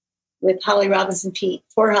with Holly Robinson Peete,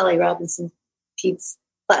 for Holly Robinson Pete's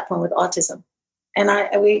platform with autism. And I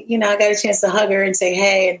got a chance to hug her and say,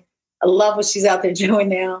 hey, and I love what she's out there doing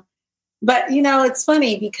now. But, it's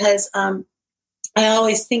funny because I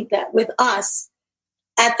always think that with us,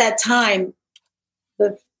 at that time,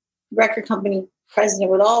 the record company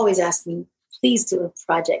president would always ask me, please do a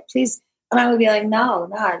project, please. And I would be like,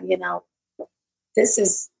 no, this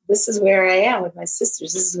is where I am with my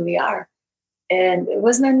sisters. This is who we are. And it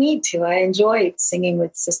was no need to. I enjoyed singing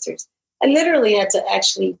with sisters. I literally had to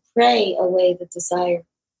actually pray away the desire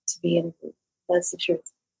to be in a group. That's the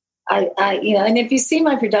truth. And if you see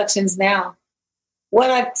my productions now,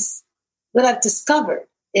 what I've discovered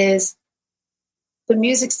is the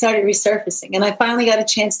music started resurfacing, and I finally got a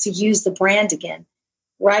chance to use the brand again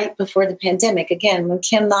right before the pandemic. Again, when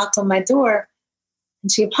Kim knocked on my door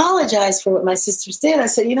and she apologized for what my sisters did, I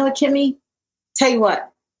said, you know what, Kimmy, tell you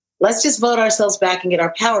what, let's just vote ourselves back and get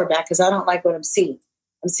our power back, because I don't like what I'm seeing.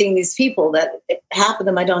 I'm seeing these people that half of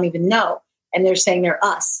them I don't even know, and they're saying they're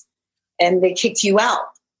us, and they kicked you out.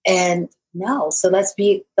 And no, so let's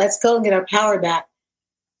go and get our power back.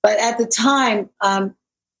 But at the time,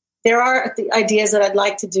 there are the ideas that I'd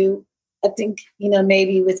like to do. I think,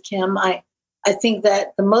 maybe with Kim, I think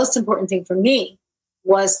that the most important thing for me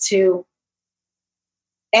was to,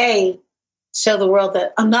 show the world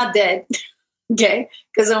that I'm not dead. Okay.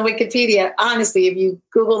 Because on Wikipedia, honestly, if you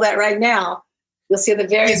Google that right now, you'll see the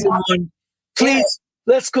very bottom. Please,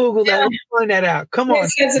 let's Google that. Let's find that out. Come on.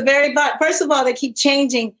 It's the very bottom. First of all, they keep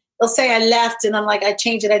changing. They'll say I left, and I'm like, I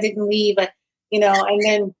changed it. I didn't leave.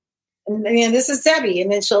 And then this is Debbie.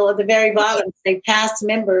 And then she'll, at the very bottom, say past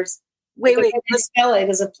members. Wait. Let's spell it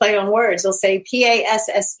as a play on words. They'll say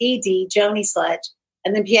PASSED, Joni Sledge,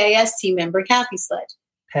 and then PAST member, Kathy Sledge.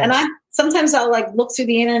 And sometimes I'll look through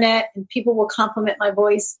the internet, and people will compliment my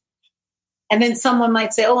voice. And then someone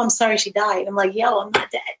might say, oh, I'm sorry she died. I'm like, yo, I'm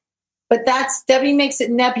not dead. But Debbie makes it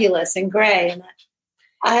nebulous and gray. And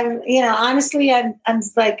honestly, I'm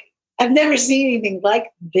like, I've never seen anything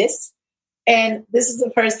like this. And this is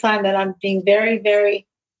the first time that I'm being very, very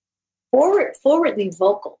forwardly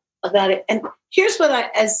vocal about it. And here's what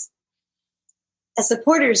as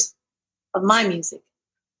supporters of my music,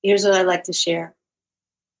 here's what I like to share.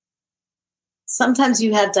 Sometimes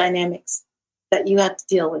you have dynamics that you have to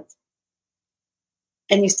deal with,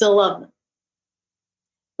 and you still love them.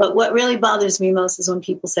 But what really bothers me most is when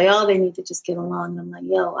people say, oh, they need to just get along. And I'm like,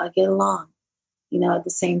 yo, I get along. At the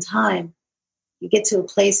same time, you get to a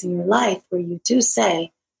place in your life where you do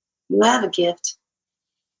say, you have a gift.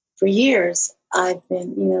 For years, I've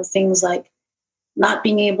been, things like not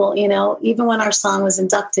being able, even when our song was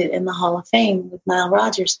inducted in the Hall of Fame with Nile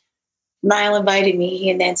Rodgers, Nile invited me, he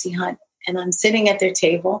and Nancy Hunt, and I'm sitting at their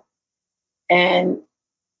table. And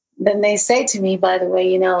then they say to me, by the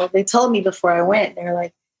way, they told me before I went, they're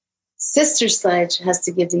like, Sister Sledge has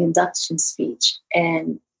to give the induction speech.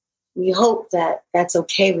 And we hope that that's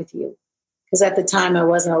okay with you. Because at the time I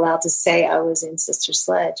wasn't allowed to say I was in Sister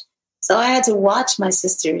Sledge. So I had to watch my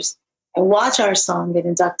sisters and watch our song get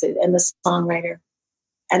inducted and the songwriter.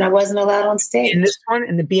 And I wasn't allowed on stage. In this one,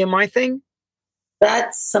 in the BMI thing?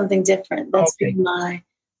 That's something different. That's okay. BMI.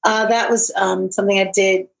 That was something I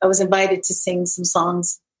did. I was invited to sing some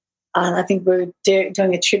songs. I think we're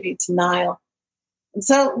doing a tribute to Nile. And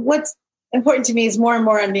so what's important to me is more and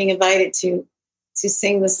more I'm being invited to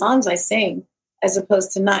sing the songs I sing. as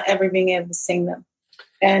opposed to not ever being able to sing them.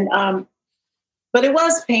 And but it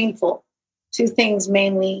was painful. Two things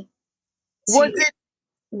mainly.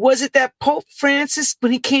 Was it that Pope Francis,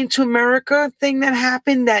 when he came to America, thing that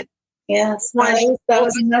happened? That yes, that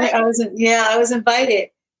was another. I was invited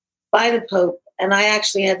by the Pope, and I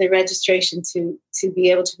actually had the registration to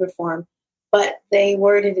be able to perform, but they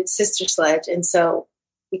worded it Sister Sledge, and so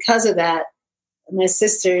because of that, my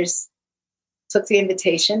sisters took the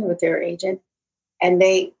invitation with their agent, and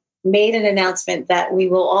they made an announcement that we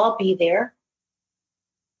will all be there.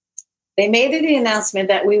 They made the announcement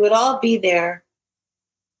that we would all be there,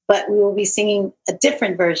 but we will be singing a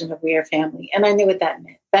different version of We Are Family. And I knew what that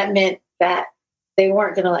meant. That meant that they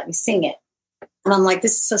weren't going to let me sing it. And I'm like,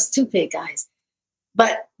 this is so stupid, guys.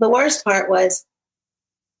 But the worst part was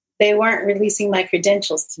they weren't releasing my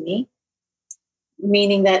credentials to me,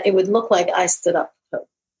 meaning that it would look like I stood up to Pope.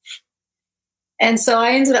 And so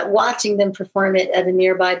I ended up watching them perform it at a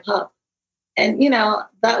nearby pub. And,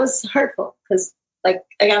 that was hurtful because, like,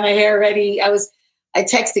 I got my hair ready. I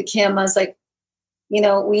texted Kim. I was like,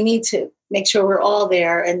 we need to make sure we're all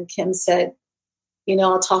there. And Kim said,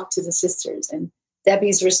 I'll talk to the sisters. And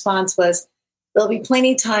Debbie's response was, there'll be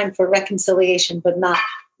plenty of time for reconciliation, but not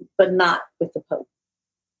with the Pope.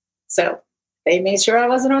 So they made sure I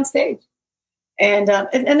wasn't on stage. And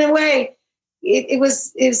in a way, it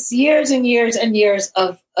was years and years and years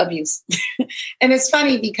of abuse. And it's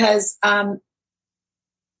funny because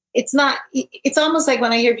it's almost like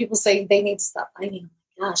when I hear people say they need to stop fighting.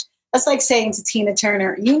 Oh my gosh. That's like saying to Tina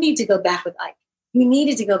Turner, you need to go back with Ike. You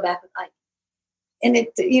needed to go back with Ike. And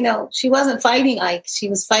she wasn't fighting Ike. She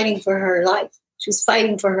was fighting for her life. She was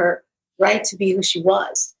fighting for her right to be who she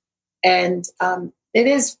was. And it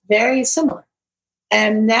is very similar.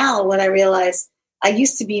 And now what I realize, I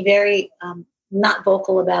used to be very not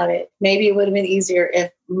vocal about it. Maybe it would have been easier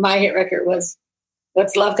if my hit record was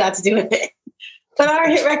What's Love Got to Do with It? But our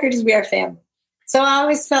hit record is We Are Family. So I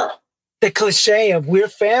always felt the cliche of we're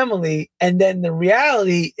family, and then the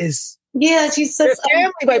reality is she says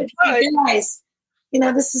family by blood. Guys,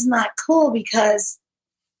 this is not cool because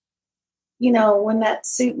when that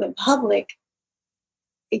suit went public,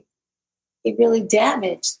 it really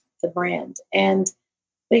damaged the brand.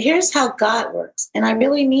 But here's how God works, and I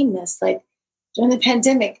really mean this. Like during the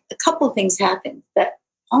pandemic, a couple of things happened that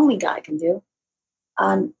only God can do.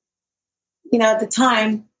 At the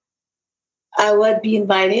time, I would be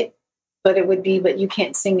invited. But it would be, but you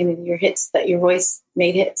can't sing any of your hits that your voice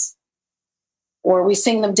made hits. Or we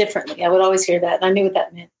sing them differently. I would always hear that. And I knew what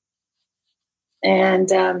that meant.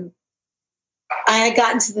 And I had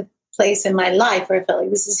gotten to the place in my life where I felt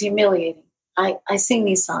like this is humiliating. I sing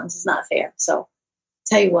these songs. It's not fair. So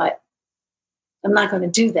tell you what, I'm not going to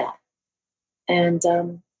do that. And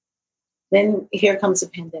then here comes the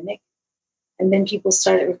pandemic. And then people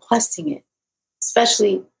started requesting it,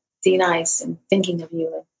 especially Dean Ice and Thinking of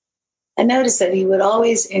You. I noticed that he would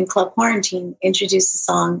always, in Club Quarantine, introduce a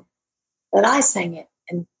song that I sang it.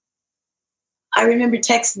 And I remember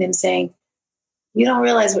texting him saying, you don't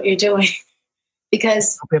realize what you're doing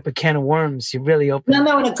because... Open up a can of worms. You really opened...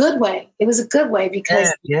 No, in a good way. It was a good way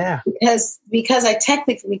because because I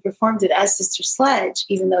technically performed it as Sister Sledge,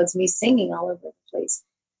 even though it's me singing all over the place.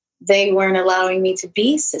 They weren't allowing me to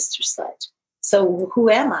be Sister Sledge. So who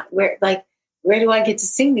am I? Where do I get to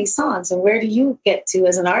sing these songs? And where do you get to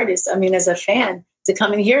as an artist, as a fan, to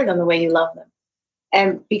come and hear them the way you love them?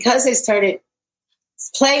 And because I started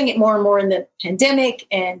playing it more and more in the pandemic,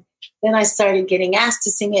 and then I started getting asked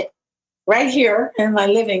to sing it right here in my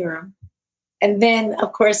living room. And then,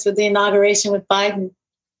 of course, with the inauguration with Biden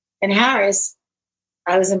and Harris,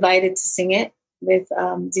 I was invited to sing it with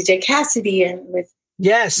DJ Cassidy and with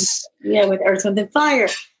with Earth, Wind & Fire.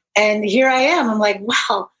 And here I am. I'm like,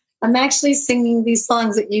 wow. I'm actually singing these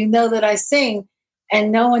songs that that I sing,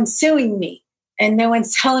 and no one's suing me, and no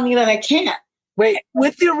one's telling me that I can't. Wait,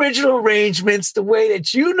 with the original arrangements, the way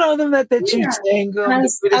that you know them, that you sang them. I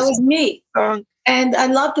was me. And I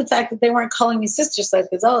love the fact that they weren't calling me Sister Sledge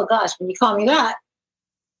because, oh gosh, when you call me that,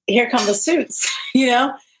 here come the suits,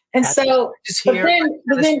 And that's so,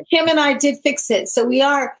 but then Kim and I did fix it. So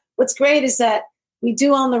what's great is that we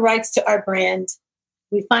do own the rights to our brand.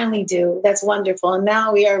 We finally do. That's wonderful. And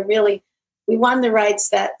now we won the rights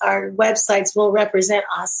that our websites will represent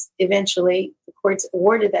us eventually. The courts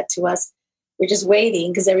awarded that to us. We're just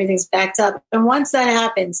waiting because everything's backed up. And once that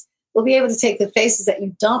happens, we'll be able to take the faces that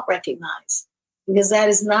you don't recognize because that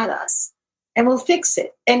is not us. And we'll fix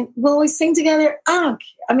it. And will we sing together? I don't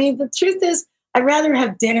care. The truth is, I'd rather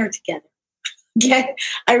have dinner together. Okay?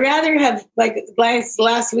 I'd rather have, like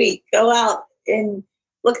last week, go out and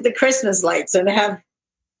look at the Christmas lights and have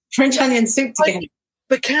French onion soup together.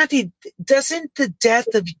 But Kathy, doesn't the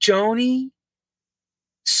death of Joni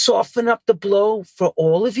soften up the blow for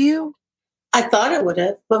all of you? I thought it would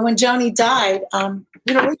have, but when Joni died,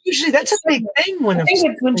 usually that's a big thing. When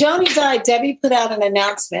Joni died, Debbie put out an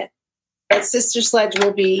announcement that Sister Sledge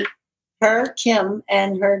will be her, Kim,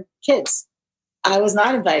 and her kids. I was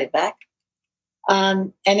not invited back,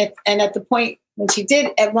 and at the point when she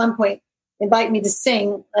did, at one point, invite me to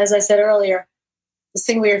sing, as I said earlier, to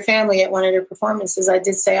sing "We Are Family" at one of her performances, I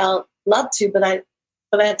did say I'll love to, but I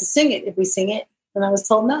have to sing it if we sing it, and I was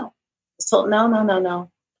told no. I was told no.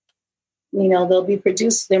 There'll be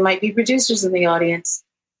there might be producers in the audience.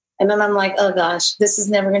 And then I'm like, oh gosh, this is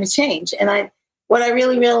never going to change. And what I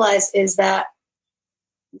really realized is that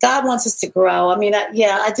God wants us to grow. I mean,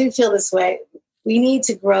 I do feel this way. We need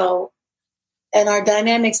to grow, and our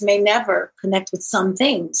dynamics may never connect with some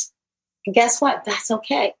things. And guess what? That's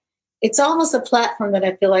okay. It's almost a platform that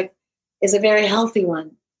I feel like is a very healthy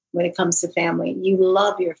one when it comes to family. You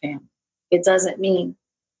love your family. It doesn't mean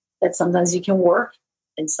that sometimes you can work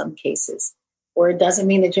in some cases, or it doesn't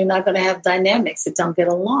mean that you're not going to have dynamics that don't get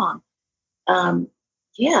along.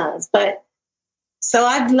 But so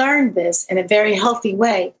I've learned this in a very healthy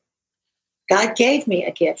way. God gave me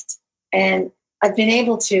a gift, and I've been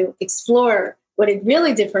able to explore. What it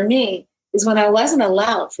really did for me is when I wasn't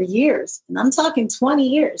allowed for years, and I'm talking 20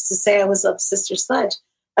 years, to say I was of Sister Sledge,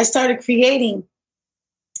 I started creating.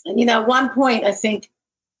 And, at one point, I think,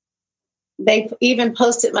 they even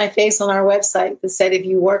posted my face on our website that said, if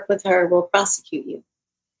you work with her, we'll prosecute you.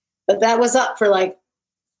 But that was up for like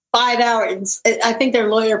 5 hours. I think their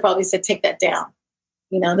lawyer probably said, take that down.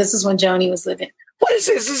 This is when Joni was living. What is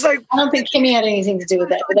this? It's like, I don't think Kimmy had anything to do with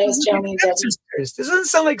that, but that was Joni and Debbie. This doesn't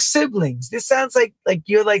sound like siblings. This sounds like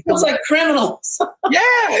you're like... It's like criminals. Yeah,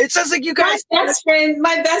 it sounds like you guys...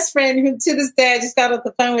 My best friend, who to this day, I just got off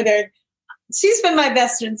the phone with her. She's been my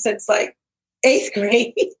best friend since like 8th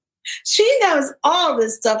grade. She knows all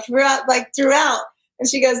this stuff throughout. And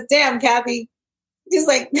she goes, damn, Kathy. She's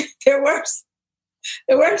like, they're worse.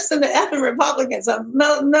 They're worse than the effing Republicans.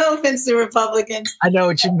 No offense to Republicans. I know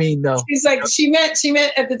what you mean, though. She's like, she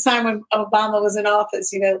meant at the time when Obama was in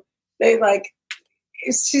office,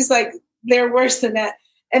 she's like, they're worse than that.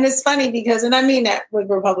 And it's funny because, and I mean that with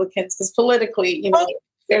Republicans, because politically,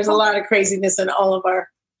 there's a lot of craziness in all of our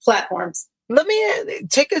platforms. Let me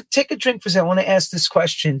take a drink for a second. I want to ask this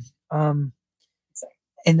question.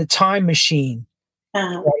 In the time machine,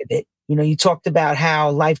 part of it, you talked about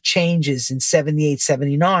how life changes in 78,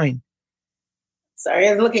 79. Sorry,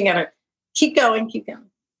 I was looking at it. Keep going.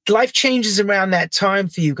 Life changes around that time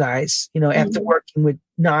for you guys, after working with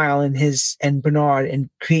Niall and Bernard and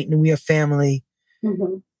creating We Are Family.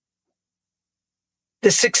 Mm-hmm.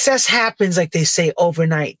 The success happens, like they say,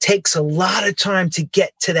 overnight. Takes a lot of time to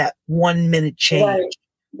get to that 1 minute change.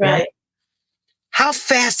 Right. How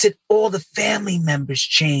fast did all the family members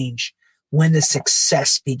change when the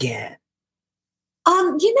success began?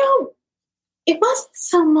 It wasn't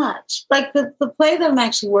so much. Like the play that I'm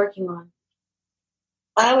actually working on,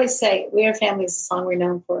 I always say We Are Family is the song we're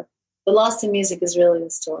known for. But Lost in Music is really the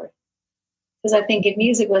story. Because I think if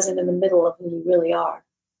music wasn't in the middle of who we really are,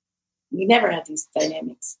 we never have these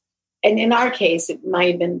dynamics. And in our case, it might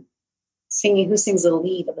have been singing who sings the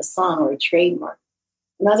lead of a song or a trademark.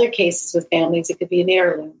 In other cases with families, it could be an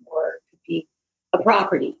heirloom or it could be a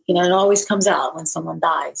property. It always comes out when someone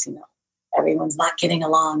dies, everyone's not getting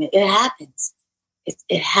along. It happens.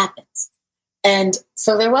 It happens. And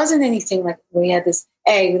so there wasn't anything like we had this,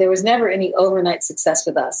 there was never any overnight success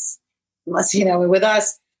with us. Unless, with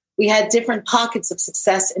us, we had different pockets of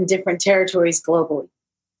success in different territories globally.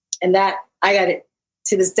 And that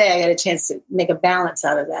to this day, I got a chance to make a balance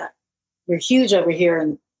out of that. We're huge over here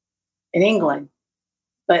in England,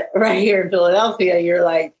 but right here in Philadelphia, you're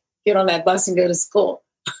like, get on that bus and go to school.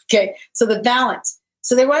 Okay. So the balance.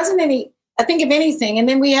 So there wasn't any, I think, if anything. And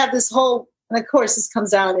then we have this whole, and of course, this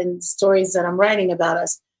comes out in stories that I'm writing about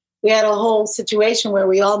us. We had a whole situation where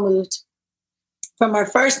we all moved from our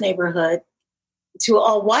first neighborhood to an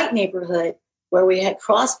all-white neighborhood where we had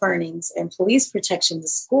cross burnings and police protection to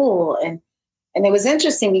school. And it was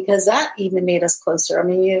interesting because that even made us closer. I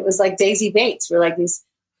mean, it was like Daisy Bates. We're like these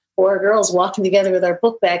 4 girls walking together with our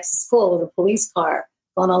book bags to school with a police car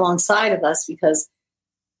going alongside of us because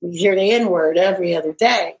we hear the N-word every other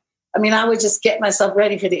day. I mean, I would just get myself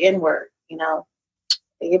ready for the N-word,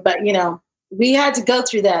 But, we had to go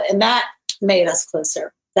through that, and that made us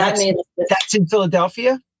closer. That's in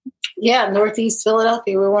Philadelphia? Yeah, Northeast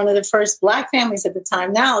Philadelphia. We were one of the first Black families at the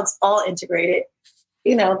time. Now it's all integrated,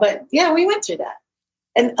 But, yeah, we went through that.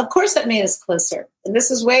 And, of course, that made us closer. And this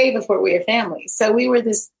was way before we were family. So we were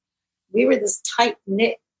this we were this tight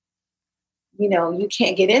knit, you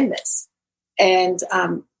can't get in this, and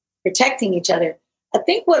protecting each other. I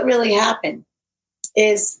think what really happened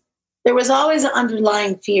is there was always an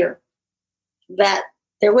underlying fear that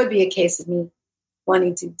there would be a case of me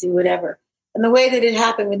wanting to do whatever. And the way that it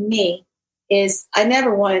happened with me is I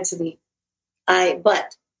never wanted to leave.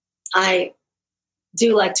 But I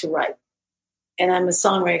do like to write, and I'm a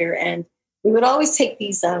songwriter, and we would always take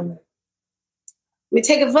these, we'd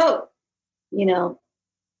take a vote,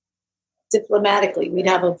 diplomatically. We'd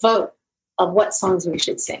have a vote of what songs we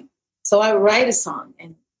should sing. So I would write a song,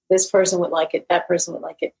 and this person would like it, that person would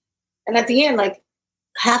like it. And at the end, like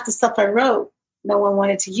half the stuff I wrote, no one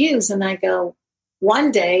wanted to use. And I go,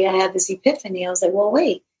 one day I had this epiphany. I was like, well,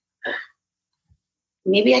 wait,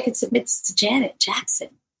 maybe I could submit this to Janet Jackson.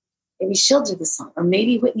 Maybe she'll do the song. Or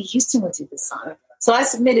maybe Whitney Houston will do the song. So I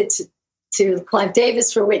submitted to Clive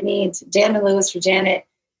Davis for Whitney, and to Damon Lewis for Janet,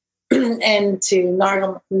 and to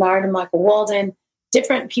Narda Michael Walden,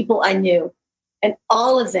 different people I knew. And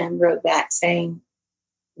all of them wrote back saying,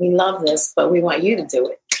 we love this, but we want you to do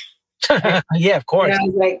it. Yeah, of course. And I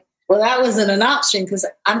was like, well, that wasn't an option because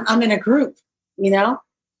I'm in a group,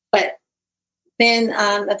 But then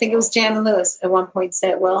I think it was Damon Lewis at one point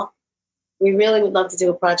said, well, we really would love to do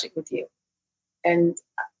a project with you. And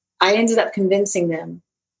I ended up convincing them,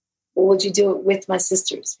 well, would you do it with my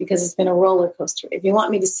sisters? Because it's been a roller coaster. If you want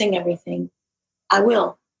me to sing everything, I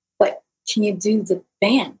will. But can you do the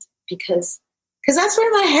band? Because that's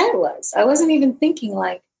where my head was. I wasn't even thinking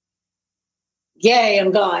like, yay,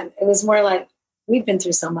 I'm gone. It was more like, we've been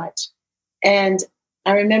through so much. And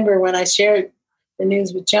I remember when I shared the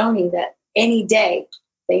news with Joni that any day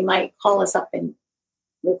they might call us up and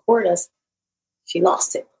record us, she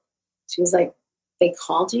lost it. She was like, they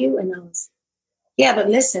called you? And I was, yeah, but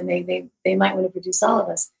listen, they might want to produce all of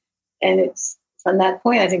us. And it's from that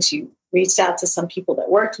point, I think she reached out to some people that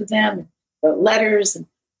worked with them and wrote letters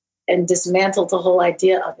and dismantled the whole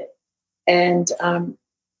idea of it. And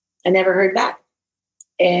I never heard back.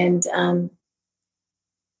 And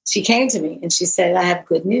she came to me and she said, I have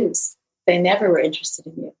good news. They never were interested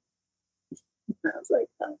in you. I was like,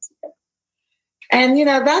 oh, okay. And,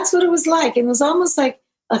 that's what it was like. It was almost like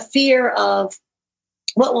a fear of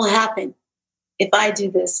what will happen if I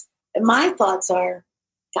do this. And my thoughts are,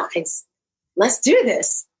 guys, let's do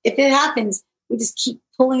this. If it happens, we just keep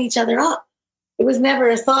pulling each other up. It was never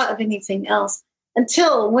a thought of anything else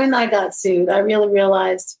until when I got sued, I really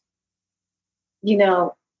realized,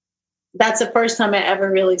 that's the first time I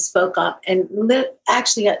ever really spoke up and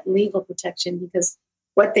actually got legal protection, because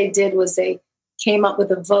what they did was they came up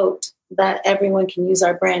with a vote that everyone can use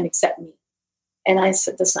our brand except me. And I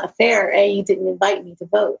said, that's not fair. You didn't invite me to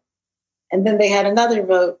vote. And then they had another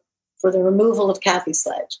vote for the removal of Kathy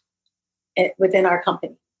Sledge within our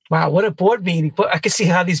company. Wow, what a board meeting. I can see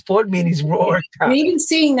how these board meetings work. And even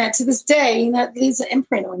seeing that to this day, it leaves an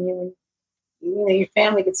imprint on you. Your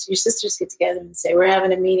family your sisters get together and say, we're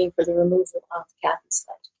having a meeting for the removal of Kathy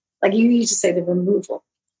Sledge. Like you need to say the removal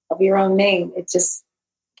of your own name. It just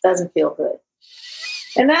doesn't feel good.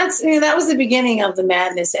 And that was the beginning of the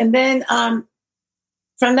madness. And then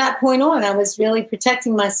from that point on, I was really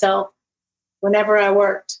protecting myself whenever I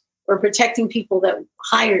worked, or protecting people that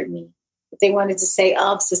hired me. If they wanted to say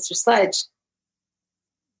of Sister Sledge,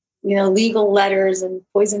 legal letters and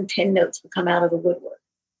poison pen notes would come out of the woodwork.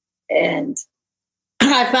 And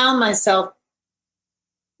I found myself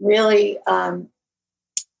really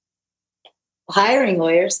hiring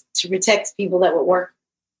lawyers to protect people that would work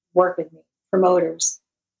with me, promoters,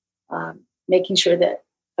 making sure that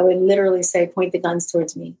I would literally say, point the guns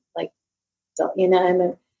towards me, like, and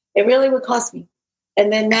then it really would cost me.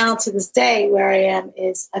 And then now to this day where I am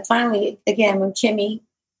is I finally, again, when Kimmy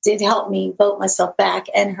did help me vote myself back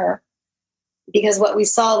and her, because what we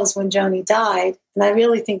saw was when Joni died, and I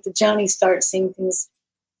really think that Joni started seeing things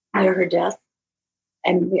near her death.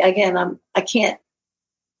 And again, I can't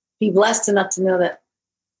be blessed enough to know that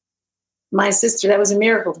my sister, that was a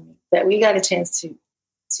miracle to me, that we got a chance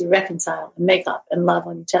to reconcile and make up and love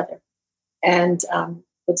on each other. And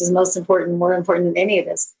which is most important, more important than any of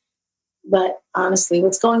this. But honestly,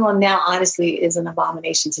 what's going on now, honestly, is an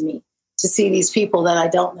abomination to me, to see these people that I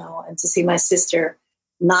don't know and to see my sister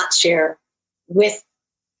not share with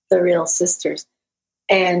the real sisters.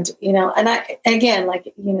 And, and I, again,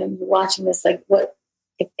 like, you're watching this, like, what,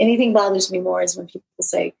 if anything bothers me more is when people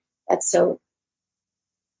say that's so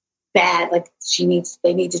bad, like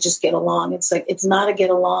they need to just get along. It's like, it's not a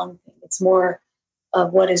get along thing. It's more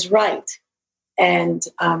of what is right. And,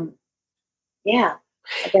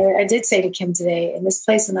 I did say to Kim today, in this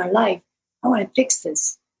place in our life, I want to fix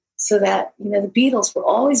this so that, the Beatles will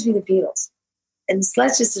always be the Beatles and the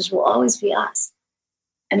Sledge Sisters will always be us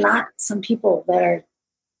and not some people that are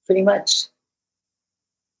pretty much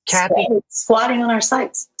Kathy, squatting on our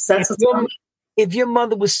sites. So that's what's going on. If your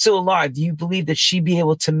mother was still alive, do you believe that she'd be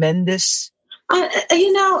able to mend this?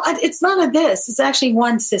 It's not a this. It's actually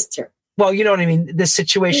one sister. Well, you know what I mean? The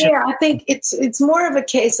situation. Yeah, I think it's more of a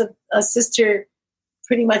case of a sister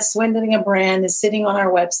pretty much swindling a brand, is sitting on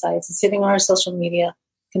our websites and sitting on our social media,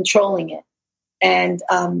 controlling it. And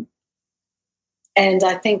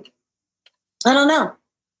I think, I don't know,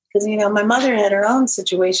 because, my mother had her own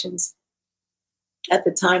situations at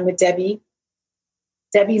the time with Debbie.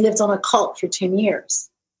 Debbie lived on a cult for 10 years.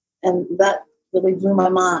 And that really blew my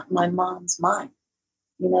mom's mind.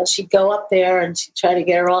 She'd go up there and she'd try to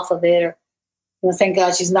get her off of it. Or, thank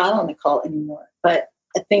God she's not on the cult anymore. But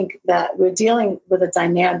I think that we're dealing with a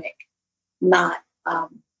dynamic, not a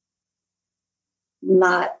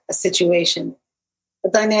situation, a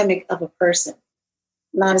dynamic of a person,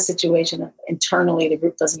 not a situation of internally the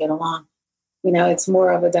group doesn't get along. It's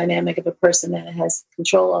more of a dynamic of a person that has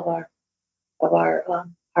control of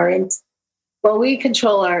we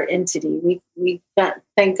control our entity. We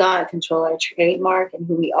thank God, control our trademark and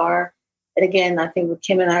who we are. And again, I think what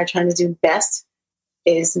Kim and I are trying to do best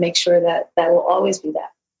is make sure that will always be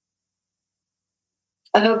that.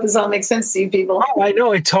 I hope this all makes sense to you people. Oh, I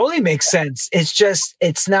know. It totally makes sense. It's just,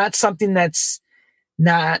 it's not something that's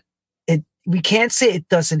not, we can't say it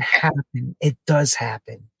doesn't happen. It does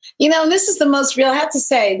happen. This is the most real, I have to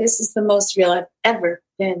say, this is the most real I've ever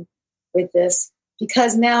been with this,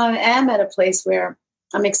 because now I am at a place where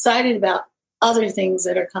I'm excited about other things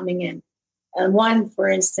that are coming in. And one, for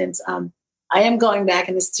instance, I am going back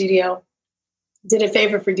in the studio. Did a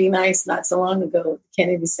favor for D Nice not so long ago at the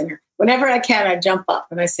Kennedy Center. Whenever I can, I jump up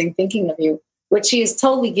and I sing Thinking of You, which she has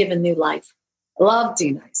totally given new life. I love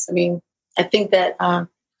D Nice. I mean, I think that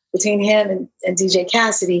between him and DJ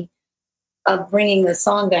Cassidy, of bringing the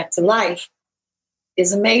song back to life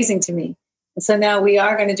is amazing to me. And so now we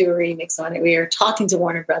are going to do a remix on it. We are talking to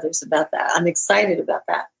Warner Brothers about that. I'm excited about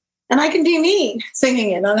that. And I can be me singing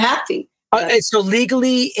it. I'm happy. So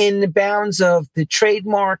legally, in the bounds of the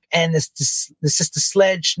trademark and the Sister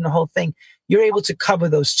Sledge and the whole thing, you're able to cover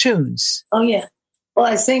those tunes. Oh, yeah. Well,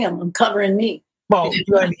 I sing them. I'm covering me. Well,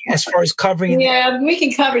 as far as covering. Yeah, we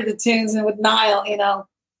can cover the tunes. And with Niall,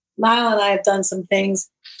 Niall and I have done some things.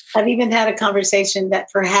 I've even had a conversation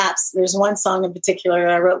that perhaps there's one song in particular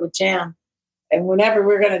that I wrote with Jam. And whenever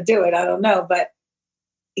we're going to do it, I don't know. But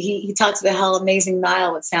he talks about how amazing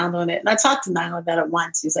Niall would sound on it. And I talked to Niall about it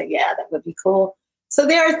once. He's like, yeah, that would be cool. So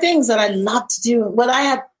there are things that I love to do. What I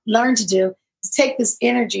have learned to do is take this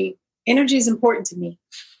energy. Energy is important to me.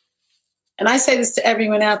 And I say this to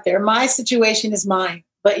everyone out there. My situation is mine,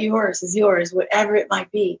 but yours is yours, whatever it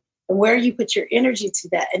might be. And where you put your energy to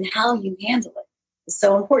that and how you handle it is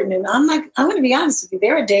so important. And I'm going to be honest with you.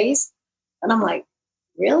 There are days and I'm like,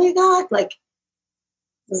 really, God? Like,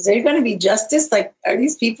 is there going to be justice? Like, are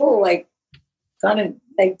these people going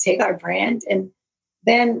to take our brand? And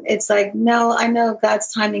then it's like, no, I know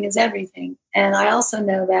God's timing is everything. And I also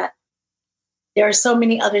know that there are so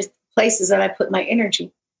many other places that I put my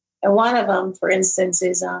energy. And one of them, for instance,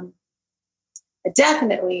 is I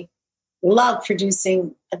definitely love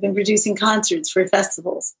producing. I've been producing concerts for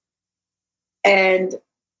festivals. And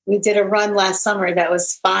we did a run last summer that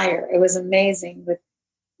was fire. It was amazing. But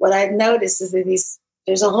what I've noticed is that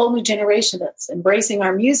there's a whole new generation that's embracing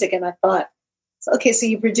our music. And I thought, okay, so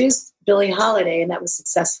you produced Billie Holiday, and that was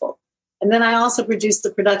successful. And then I also produced a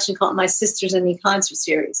production called My Sisters and Me Concert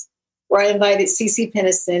Series, where I invited Cece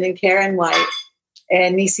Peniston and Karen White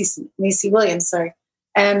and Niecy Williams, sorry.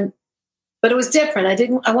 But it was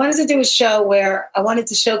different. I wanted to do a show where I wanted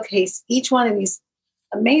to showcase each one of these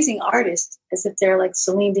amazing artists as if they're like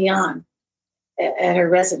Celine Dion at her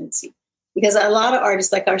residency. Because a lot of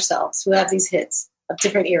artists like ourselves who have these hits of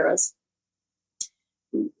different eras,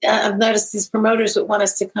 I've noticed these promoters would want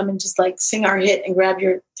us to come and just like sing our hit and grab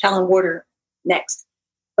your Talon Water next.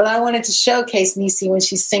 But I wanted to showcase Niecy when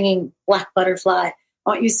she's singing Black Butterfly. I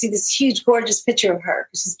want you to see this huge, gorgeous picture of her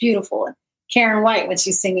because she's beautiful. And Karen White when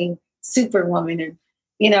she's singing Superwoman, and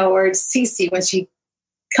or Cece when she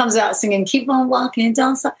comes out singing Keep On Walking,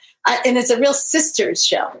 Don't Stop. And it's a real sisters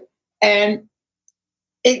show. And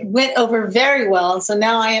it went over very well. And so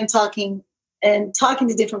now I am talking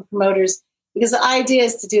to different promoters because the idea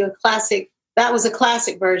is to do a classic. That was a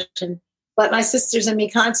classic version. But My Sisters and Me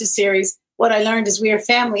concert series, what I learned is We Are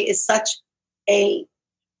Family is such a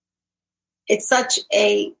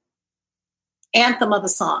anthem of a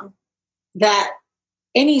song that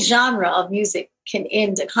any genre of music can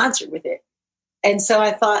end a concert with it. And so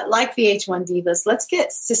I thought, like VH1 Divas, let's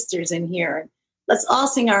get sisters in here and let's all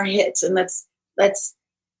sing our hits and let's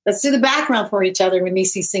do the background for each other when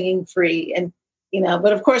Niecy singing free. And,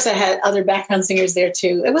 but of course I had other background singers there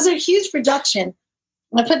too. It was a huge production.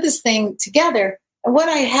 I put this thing together. And what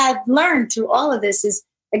I had learned through all of this is,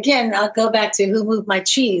 again, I'll go back to Who Moved My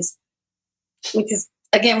Cheese, which is,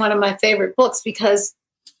 again, one of my favorite books, because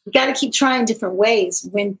you got to keep trying different ways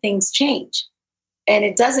when things change. And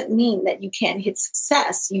it doesn't mean that you can't hit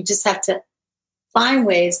success. You just have to find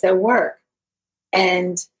ways that work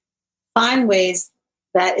and find ways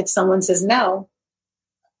that if someone says no,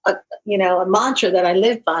 a mantra that I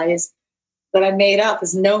live by is that I made up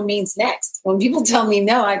is no means next. When people tell me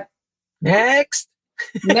no, next.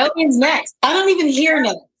 No means next. I don't even hear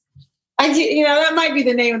no. That might be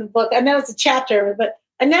the name of the book. I know it's a chapter, but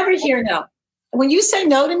I never hear no. And when you say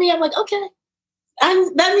no to me, I'm like, okay,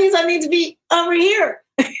 that means I need to be over here.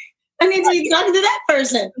 I need to be talking to that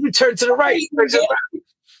person. You turn to the right.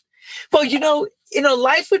 Well,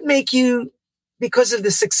 life would make you, because of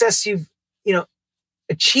the success you've,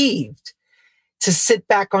 achieved, to sit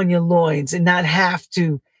back on your loins and not have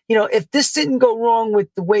to, if this didn't go wrong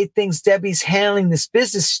with the way Debbie's handling this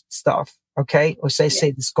business stuff, okay, or say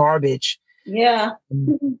this garbage. Yeah.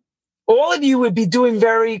 All of you would be doing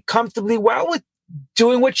very comfortably well with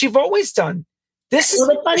doing what you've always done. This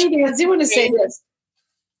the funny thing is, I do want to say this.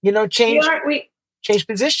 Change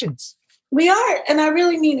positions. We are, and I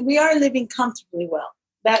really mean we are living comfortably well.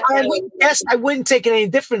 I wouldn't take it any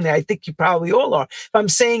differently. I think you probably all are. What I'm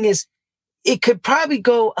saying is, it could probably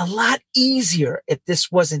go a lot easier if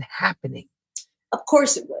this wasn't happening. Of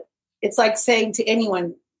course it would. It's like saying to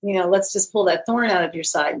anyone, let's just pull that thorn out of your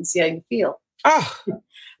side and see how you feel. Oh,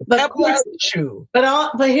 but of course, true.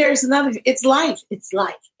 But here's another. It's life. It's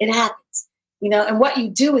life. It happens. And what you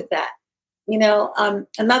do with that.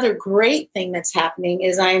 Another great thing that's happening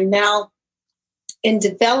is I am now in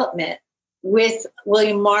development with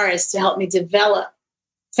William Morris to help me develop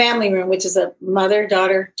Family Room, which is a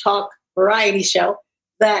mother-daughter talk variety show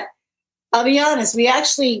that, I'll be honest,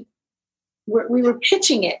 we were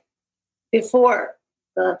pitching it before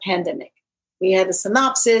the pandemic. We had a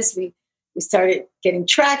synopsis, we started getting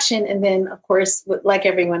traction, and then, of course, like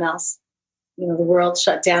everyone else, the world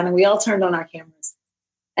shut down and we all turned on our cameras.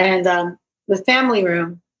 And the Family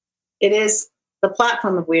Room, it is the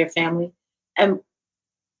platform of We Are Family. And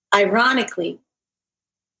ironically,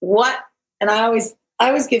 and I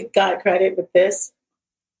always give God credit with this.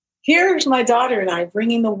 Here's my daughter and I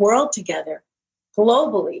bringing the world together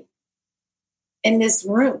globally in this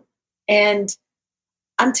room. And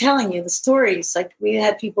I'm telling you the stories, like we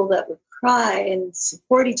had people that would cry and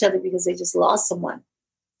support each other because they just lost someone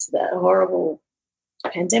to that horrible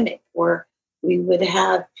pandemic. Or we would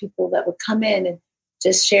have people that would come in and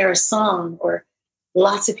just share a song, or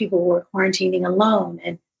lots of people were quarantining alone.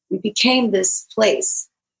 And we became this place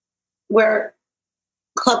where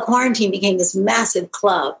Club Quarantine became this massive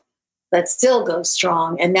club that still goes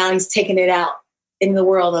strong. And now he's taking it out in the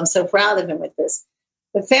world. I'm so proud of him with this.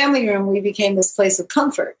 The Family Room, we became this place of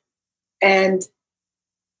comfort. And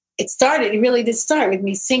it really did start with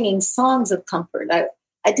me singing songs of comfort.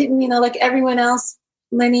 I didn't, like everyone else,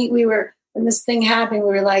 Lenny, when this thing happened, we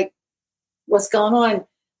were like, what's going on?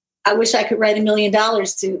 I wish I could write $1 million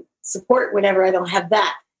to support whatever. I don't have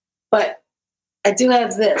that. But I do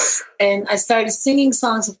have this. And I started singing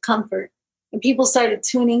songs of comfort. And people started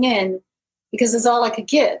tuning in because it's all I could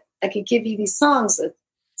give. I could give you these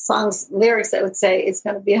lyrics that would say, it's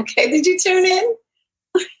going to be okay. Did you tune in?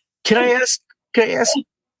 Can I ask,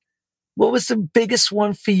 what was the biggest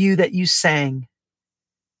one for you that you sang,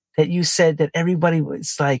 that you said that everybody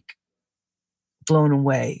was like blown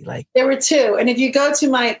away? Like, there were two. And if you go to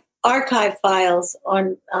my archive files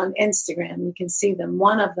on Instagram, you can see them.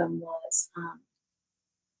 One of them was,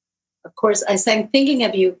 of course, I sang Thinking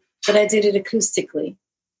of You, but I did it acoustically.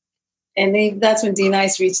 And that's when D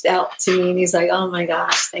Nice reached out to me and he's like, oh my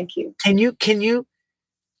gosh, thank you. Can you,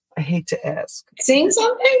 I hate to ask. Sing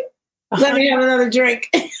something? Let me have another drink.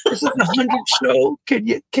 This is 100 show. Can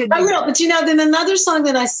you? I will, but then another song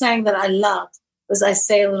that I sang that I loved was I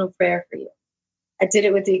Say a Little Prayer for You. I did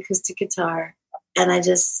it with the acoustic guitar and I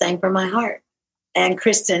just sang from my heart. And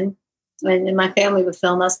Kristen and my family would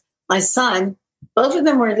film us. My son, both of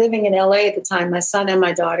them were living in LA at the time, my son and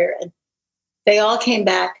my daughter, and they all came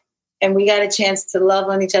back and we got a chance to love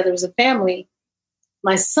on each other as a family.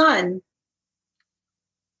 My husband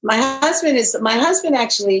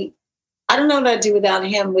actually, I don't know what I'd do without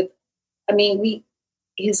him.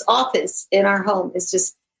 His office in our home is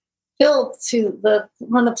just filled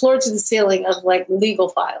from the floor to the ceiling of like legal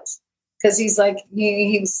files. Cause he's like,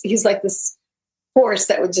 he's like this force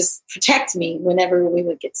that would just protect me whenever we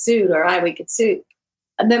would get sued or I would get sued.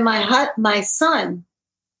 And then my son,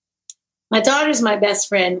 my daughter's my best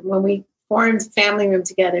friend. When we formed Family Room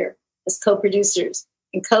together as co-producers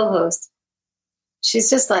and co-hosts, she's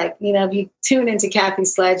just like, if you tune into Kathy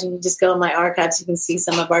Sledge and you just go in my archives, you can see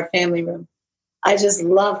some of our Family Room. I just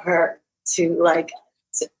love her to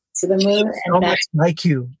the moon and so back. much like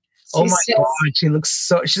you. Oh my God, she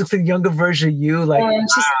looks like a younger version of you. Like,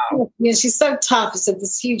 wow. She's so tough. She's got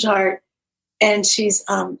this huge heart, and she's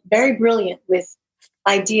very brilliant with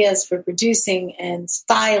ideas for producing and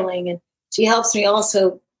styling. And she helps me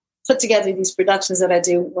also put together these productions that I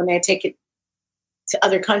do when I take it to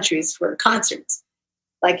other countries for concerts.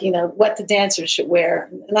 Like, what the dancers should wear.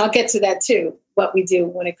 And I'll get to that too, what we do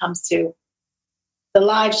when it comes to the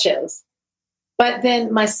live shows. But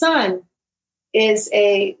then my son is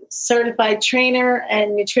a certified trainer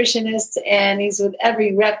and nutritionist, and he's with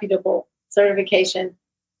every reputable certification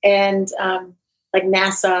and like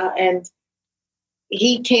NASA. And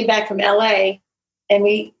he came back from LA, and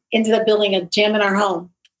we ended up building a gym in our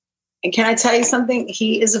home. And can I tell you something?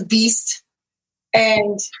 He is a beast.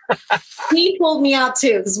 And he pulled me out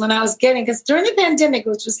too, because because during the pandemic,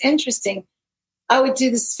 which was interesting, I would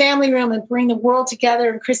do this Family Room and bring the world together,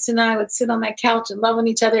 and Kristen and I would sit on that couch and love on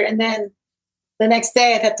each other. And then the next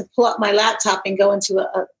day I'd have to pull up my laptop and go into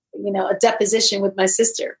a deposition with my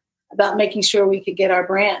sister about making sure we could get our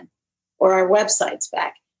brand or our websites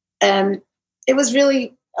back. And it was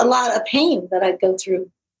really a lot of pain that I'd go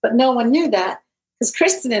through, but no one knew that, because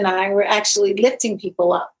Kristen and I were actually lifting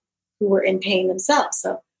people up who were in pain themselves.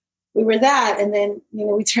 So we were that. And then,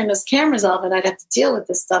 we turned those cameras off and I'd have to deal with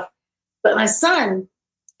this stuff. But my son,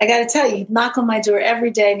 I got to tell you, he'd knock on my door every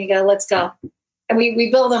day and he'd go, let's go. And we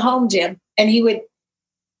built a home gym. And he would,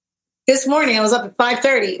 this morning I was up at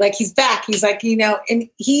 5:30, like he's back. He's like, and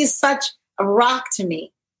he's such a rock to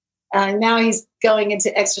me. Now he's going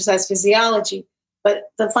into exercise physiology.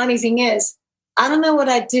 But the funny thing is, I don't know what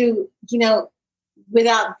I'd do,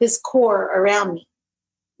 without this core around me,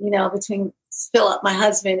 between Philip, my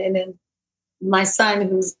husband, and then my son,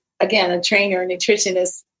 who's, again, a trainer, a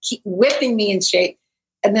nutritionist, keep whipping me in shape.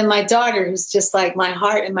 And then my daughter, who's just like my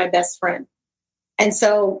heart and my best friend. And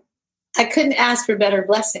so I couldn't ask for better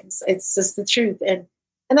blessings. It's just the truth. And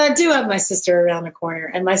I do have my sister around the corner,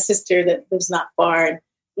 and my sister that lives not far. And,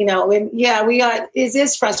 it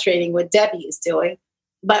is frustrating what Debbie is doing,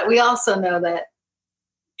 but we also know that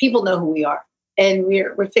people know who we are, and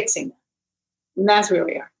we're fixing that. And that's where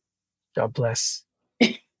we are. God bless.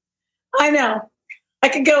 I know. I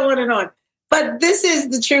could go on and on. But this is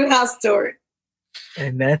the True House story.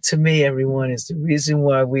 And that, to me, everyone, is the reason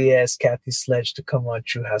why we asked Kathy Sledge to come on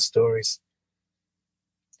True House Stories.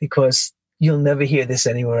 Because you'll never hear this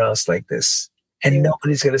anywhere else like this. And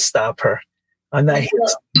nobody's going to stop her. I'm not here to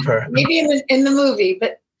stop her. Maybe in the movie.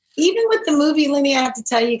 But even with the movie, Lenny, I have to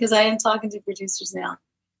tell you, because I am talking to producers now,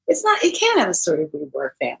 it can't have a story of we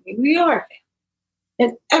were a family. We are a family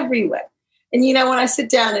in every way. And, when I sit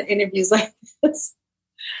down in interviews like this,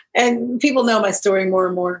 and people know my story more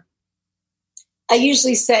and more, I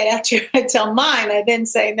usually say, after I tell mine, I then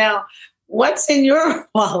say, now, what's in your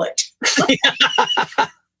wallet?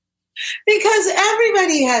 Because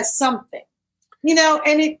everybody has something,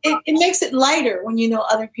 and it makes it lighter when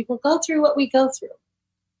other people go through what we go through.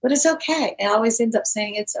 But it's okay. I always end up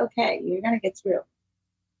saying, it's okay. You're going to get through.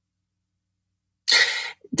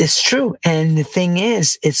 That's true. And the thing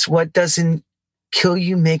is, it's what doesn't kill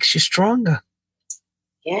you makes you stronger.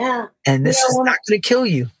 Yeah. And this is not going to kill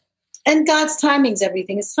you. And God's timing's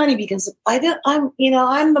everything. It's funny because I'm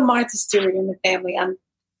the Martha Stewart in the family.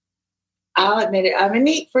 I'll admit it. I'm a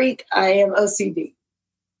neat freak. I am OCD.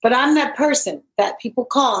 But I'm that person that people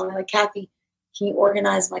call and they're like, Kathy, can you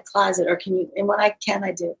organize my closet? Or can you, and when I can,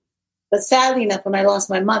 I do. But sadly enough, when I lost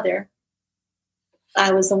my mother,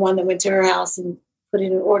 I was the one that went to her house and put it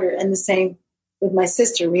in order. And the same with my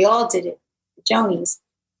sister. We all did it, the Jonies.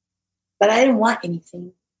 But I didn't want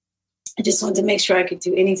anything. I just wanted to make sure I could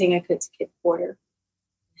do anything I could to get order,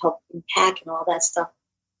 help unpack and all that stuff.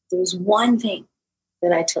 There was one thing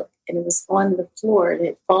that I took, and it was on the floor, and it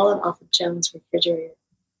had fallen off of Joan's refrigerator.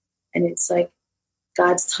 And it's like,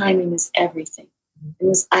 God's timing is everything. It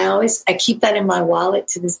was, I keep that in my wallet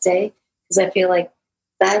to this day, because I feel like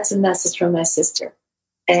that's a message from my sister.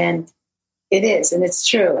 And it is, and it's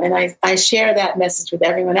true. And I share that message with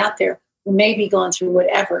everyone out there who may be going through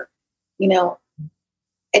whatever,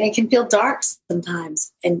 and it can feel dark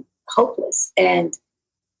sometimes and hopeless. And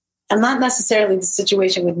I'm not necessarily the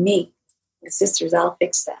situation with me. My sisters, I'll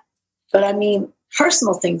fix that. But I mean,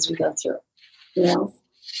 personal things we go through,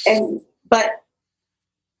 but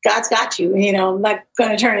God's got you. I'm not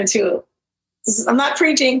going to turn into. I'm not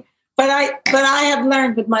preaching, but I have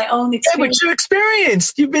learned with my own experience. Yeah, but you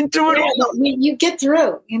experienced. You've been through it all. You get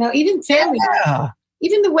through. Even family. Yeah.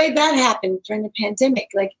 Even the way that happened during the pandemic,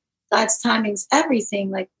 like God's timing's everything.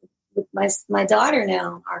 Like with my daughter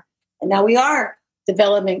now, and now we are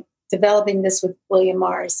developing this with William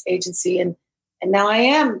Morris Agency, and now I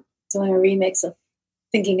am doing a remix of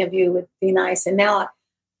 "Thinking of You" with Be Nice, and now,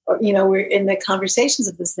 we're in the conversations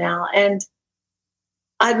of this now, and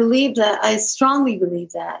I believe that. I strongly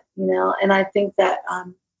believe that, and I think that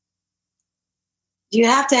you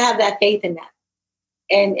have to have that faith in that.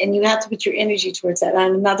 And you have to put your energy towards that.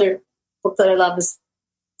 And another book that I love is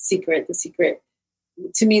Secret. The Secret.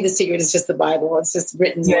 To me, The Secret is just the Bible. It's just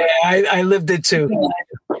written. Yeah, I lived it too. So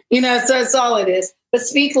it's all it is. But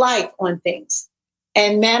speak life on things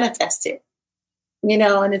and manifest it.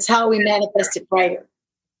 And it's how we manifest it brighter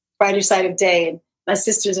side of day. And my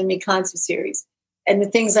Sisters and Me concert series. And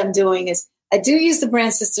the things I'm doing is I do use the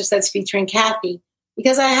brand Sister Sledge featuring Kathy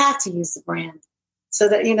because I have to use the brand. So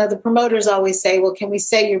that, the promoters always say, well, can we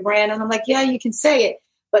say your brand? And I'm like, yeah, you can say it,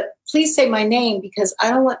 but please say my name because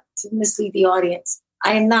I don't want to mislead the audience.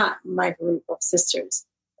 I am not my group of sisters.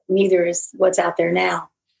 Neither is what's out there now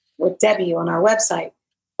with Debbie on our website.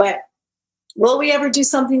 But will we ever do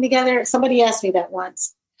something together? Somebody asked me that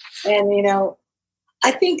once. And,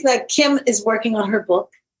 I think that Kim is working on her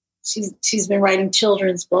book. She's been writing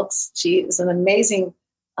children's books. She is an amazing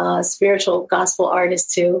spiritual gospel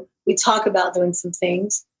artist too. We talk about doing some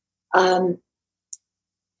things.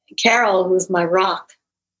 Carol, who's my rock,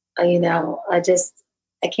 I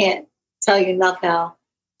can't tell you enough how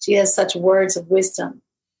she has such words of wisdom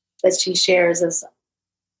that she shares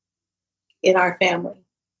in our family,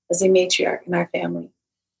 as a matriarch in our family.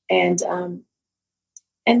 And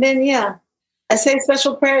then, I say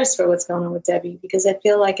special prayers for what's going on with Debbie, because I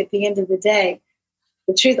feel like at the end of the day,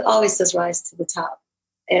 the truth always does rise to the top.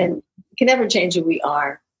 And you can never change who we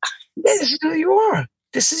are. This is who you are.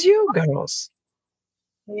 This is you, girls.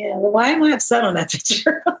 Yeah. Well, why am I upset on that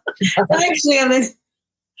picture? Actually, I'm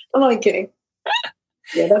only kidding.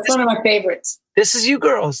 Yeah, that's one of my favorites. This is you,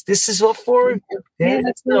 girls. This is what for you. Yeah,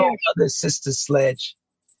 that's no other Sister Sledge.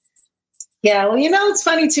 Yeah. Well, it's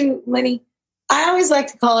funny too, Lenny. I always like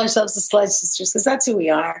to call ourselves the Sledge Sisters because that's who we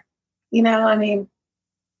are.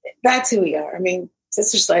 That's who we are.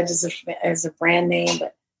 Sister Sledge is a brand name,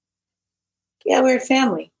 but we're a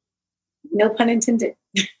family. No pun intended.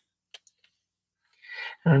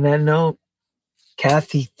 On that note,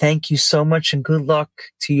 Kathy, thank you so much and good luck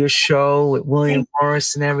to your show with William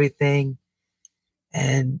Morris and everything.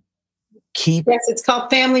 And Yes, it's called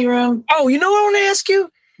Family Room. Oh, you know what I want to ask you?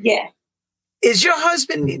 Yeah. Is your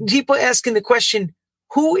husband, people asking the question,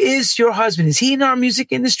 who is your husband? Is he in our music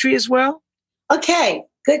industry as well? Okay,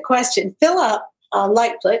 good question. Philip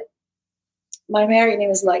Lightfoot. My married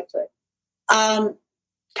name is Lightfoot.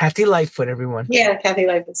 Kathy Lightfoot, everyone. Yeah, Kathy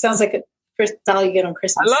Lightfoot. Sounds like a doll you get on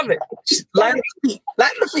Christmas. I love it. Latin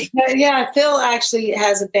feet. Yeah, Phil actually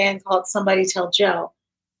has a band called Somebody Tell Joe.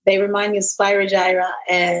 They remind me of Spyro Gyra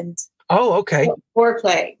and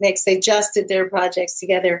Foreplay Mix. They just did their projects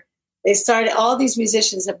together. They started, all these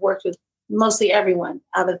musicians have worked with mostly everyone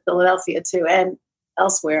out of Philadelphia too and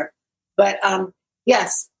elsewhere. But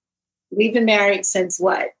yes, we've been married since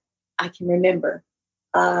what I can remember.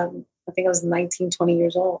 I think I was 19, 20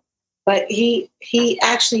 years old. But he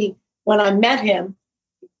actually, when I met him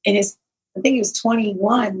I think he was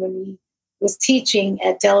 21 when he was teaching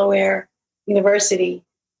at Delaware University,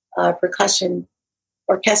 orchestral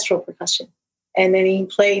percussion. And then he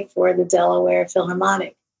played for the Delaware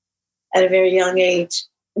Philharmonic at a very young age.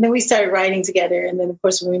 And then we started writing together. And then, of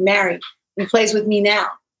course, when we married, he plays with me now.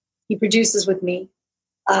 He produces with me.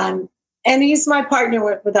 And he's my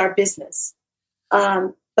partner with our business.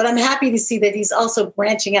 But I'm happy to see that he's also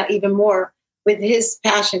branching out even more with his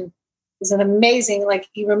passion. He's an amazing,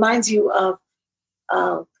 he reminds you of,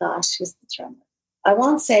 oh gosh, who's the drummer? I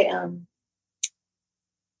won't say,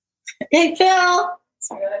 hey, Phil.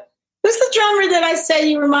 Sorry. Who's the drummer that I say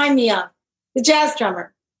you remind me of? The jazz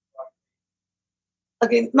drummer.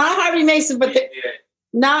 Okay, not Harvey Mason, but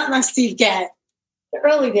not Steve Gadd. The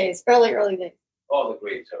early days. All the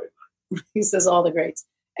greats. He says all the greats.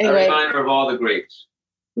 Anyway, a reminder of all the greats.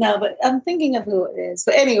 No, but I'm thinking of who it is.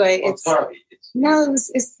 But anyway, it's the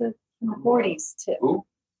 40s too. Who?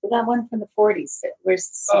 That one from the 40s.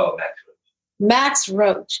 Where's Max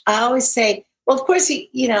Roach. I always say, well, of course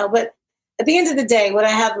but at the end of the day, what I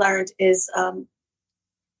have learned is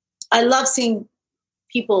I love seeing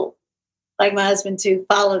people like my husband to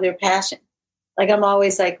follow their passion. I'm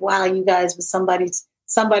always like, wow, you guys with Somebody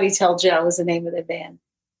Tell Joe is the name of their band.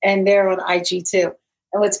 and they're on IG too.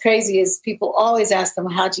 And what's crazy is people always ask them,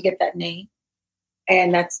 how'd you get that name?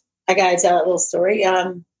 And I got to tell that little story.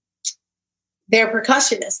 They're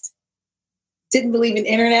percussionists, didn't believe in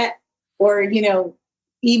internet or,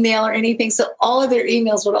 email or anything. So all of their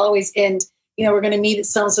emails would always end, we're going to meet at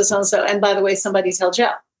so-and-so, so-and-so. And by the way, somebody tell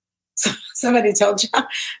Joe. Somebody tell Joe.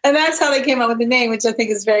 And that's how they came up with the name, which I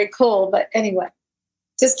think is very cool. But anyway,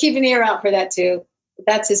 just keep an ear out for that too.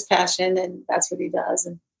 That's his passion and that's what he does.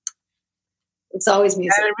 And it's always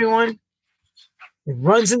music. And everyone, it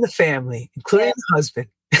runs in the family, including the husband.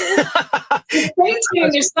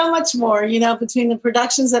 There's so much more, between the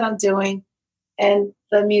productions that I'm doing and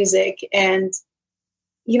the music. And,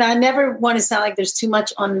 I never want to sound like there's too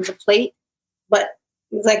much on the plate, but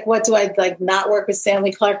it's like, what do I like not work with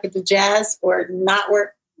Stanley Clarke with the jazz or not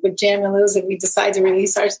work with Jam and Lewis if we decide to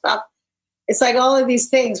release our stuff? It's like all of these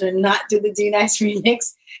things or not do the D Nice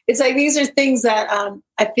remix. It's like these are things that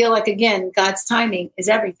I feel like, again, God's timing is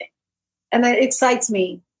everything. And that excites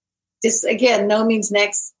me. Just, again, no means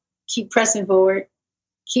next. Keep pressing forward.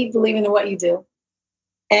 Keep believing in what you do.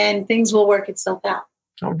 And things will work itself out.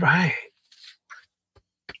 All right.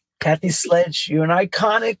 Kathy Sledge, you're an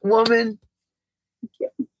iconic woman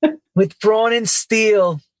with brawn and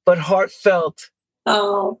steel, but heartfelt.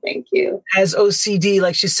 Oh, thank you. Has OCD,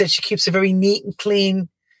 like she said, she keeps a very neat and clean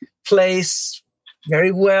place,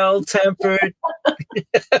 very well tempered.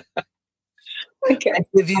 Okay. I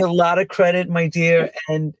give you a lot of credit, my dear,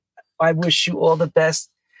 and I wish you all the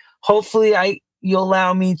best. Hopefully, you'll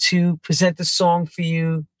allow me to present the song for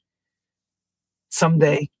you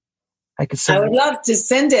someday. I would love to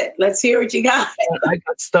send it. Let's hear what you got. I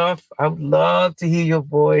got stuff. I would love to hear your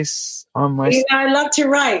voice on my. I love to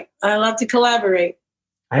write. I love to collaborate.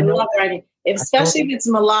 I love writing, especially if it's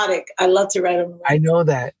melodic. I love to write on. I know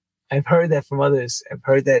that. I've heard that from others. I've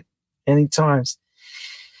heard that many times.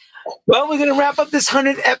 Well, we're going to wrap up this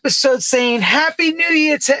 100th episode saying Happy New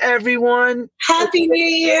Year to everyone. Happy New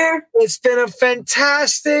Year. It's been a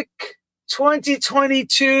fantastic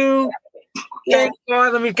 2022. Thank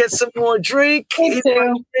God. Let me get some more drink.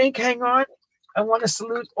 Hang on. I want to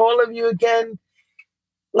salute all of you again.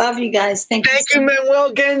 Love you guys. Thank you,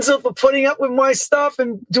 Manuel Genzel, for putting up with my stuff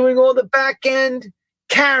and doing all the back end.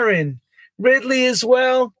 Karen Ridley as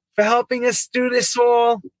well for helping us do this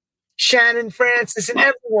all. Shannon Francis and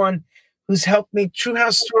everyone who's helped make True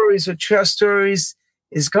House Stories. Or True House Stories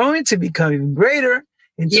is going to become even greater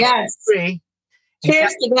in 2023.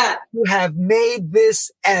 Cheers to that. You have made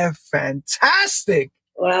this a fantastic.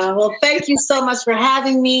 Wow. Well, thank you so much for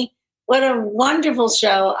having me. What a wonderful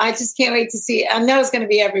show. I just can't wait to see it. I know it's going to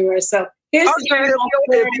be everywhere. So here's it'll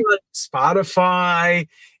be on Spotify.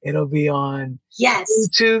 It'll be on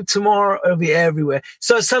YouTube tomorrow. It'll be everywhere.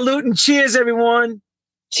 So salute and cheers, everyone.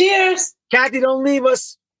 Cheers. Kathy, don't leave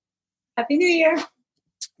us. Happy New Year.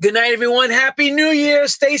 Good night, everyone. Happy New Year.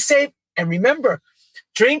 Stay safe. And remember,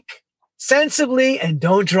 drink sensibly and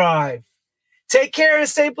don't drive. Take care and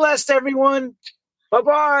stay blessed, everyone.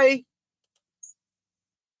 Bye-bye.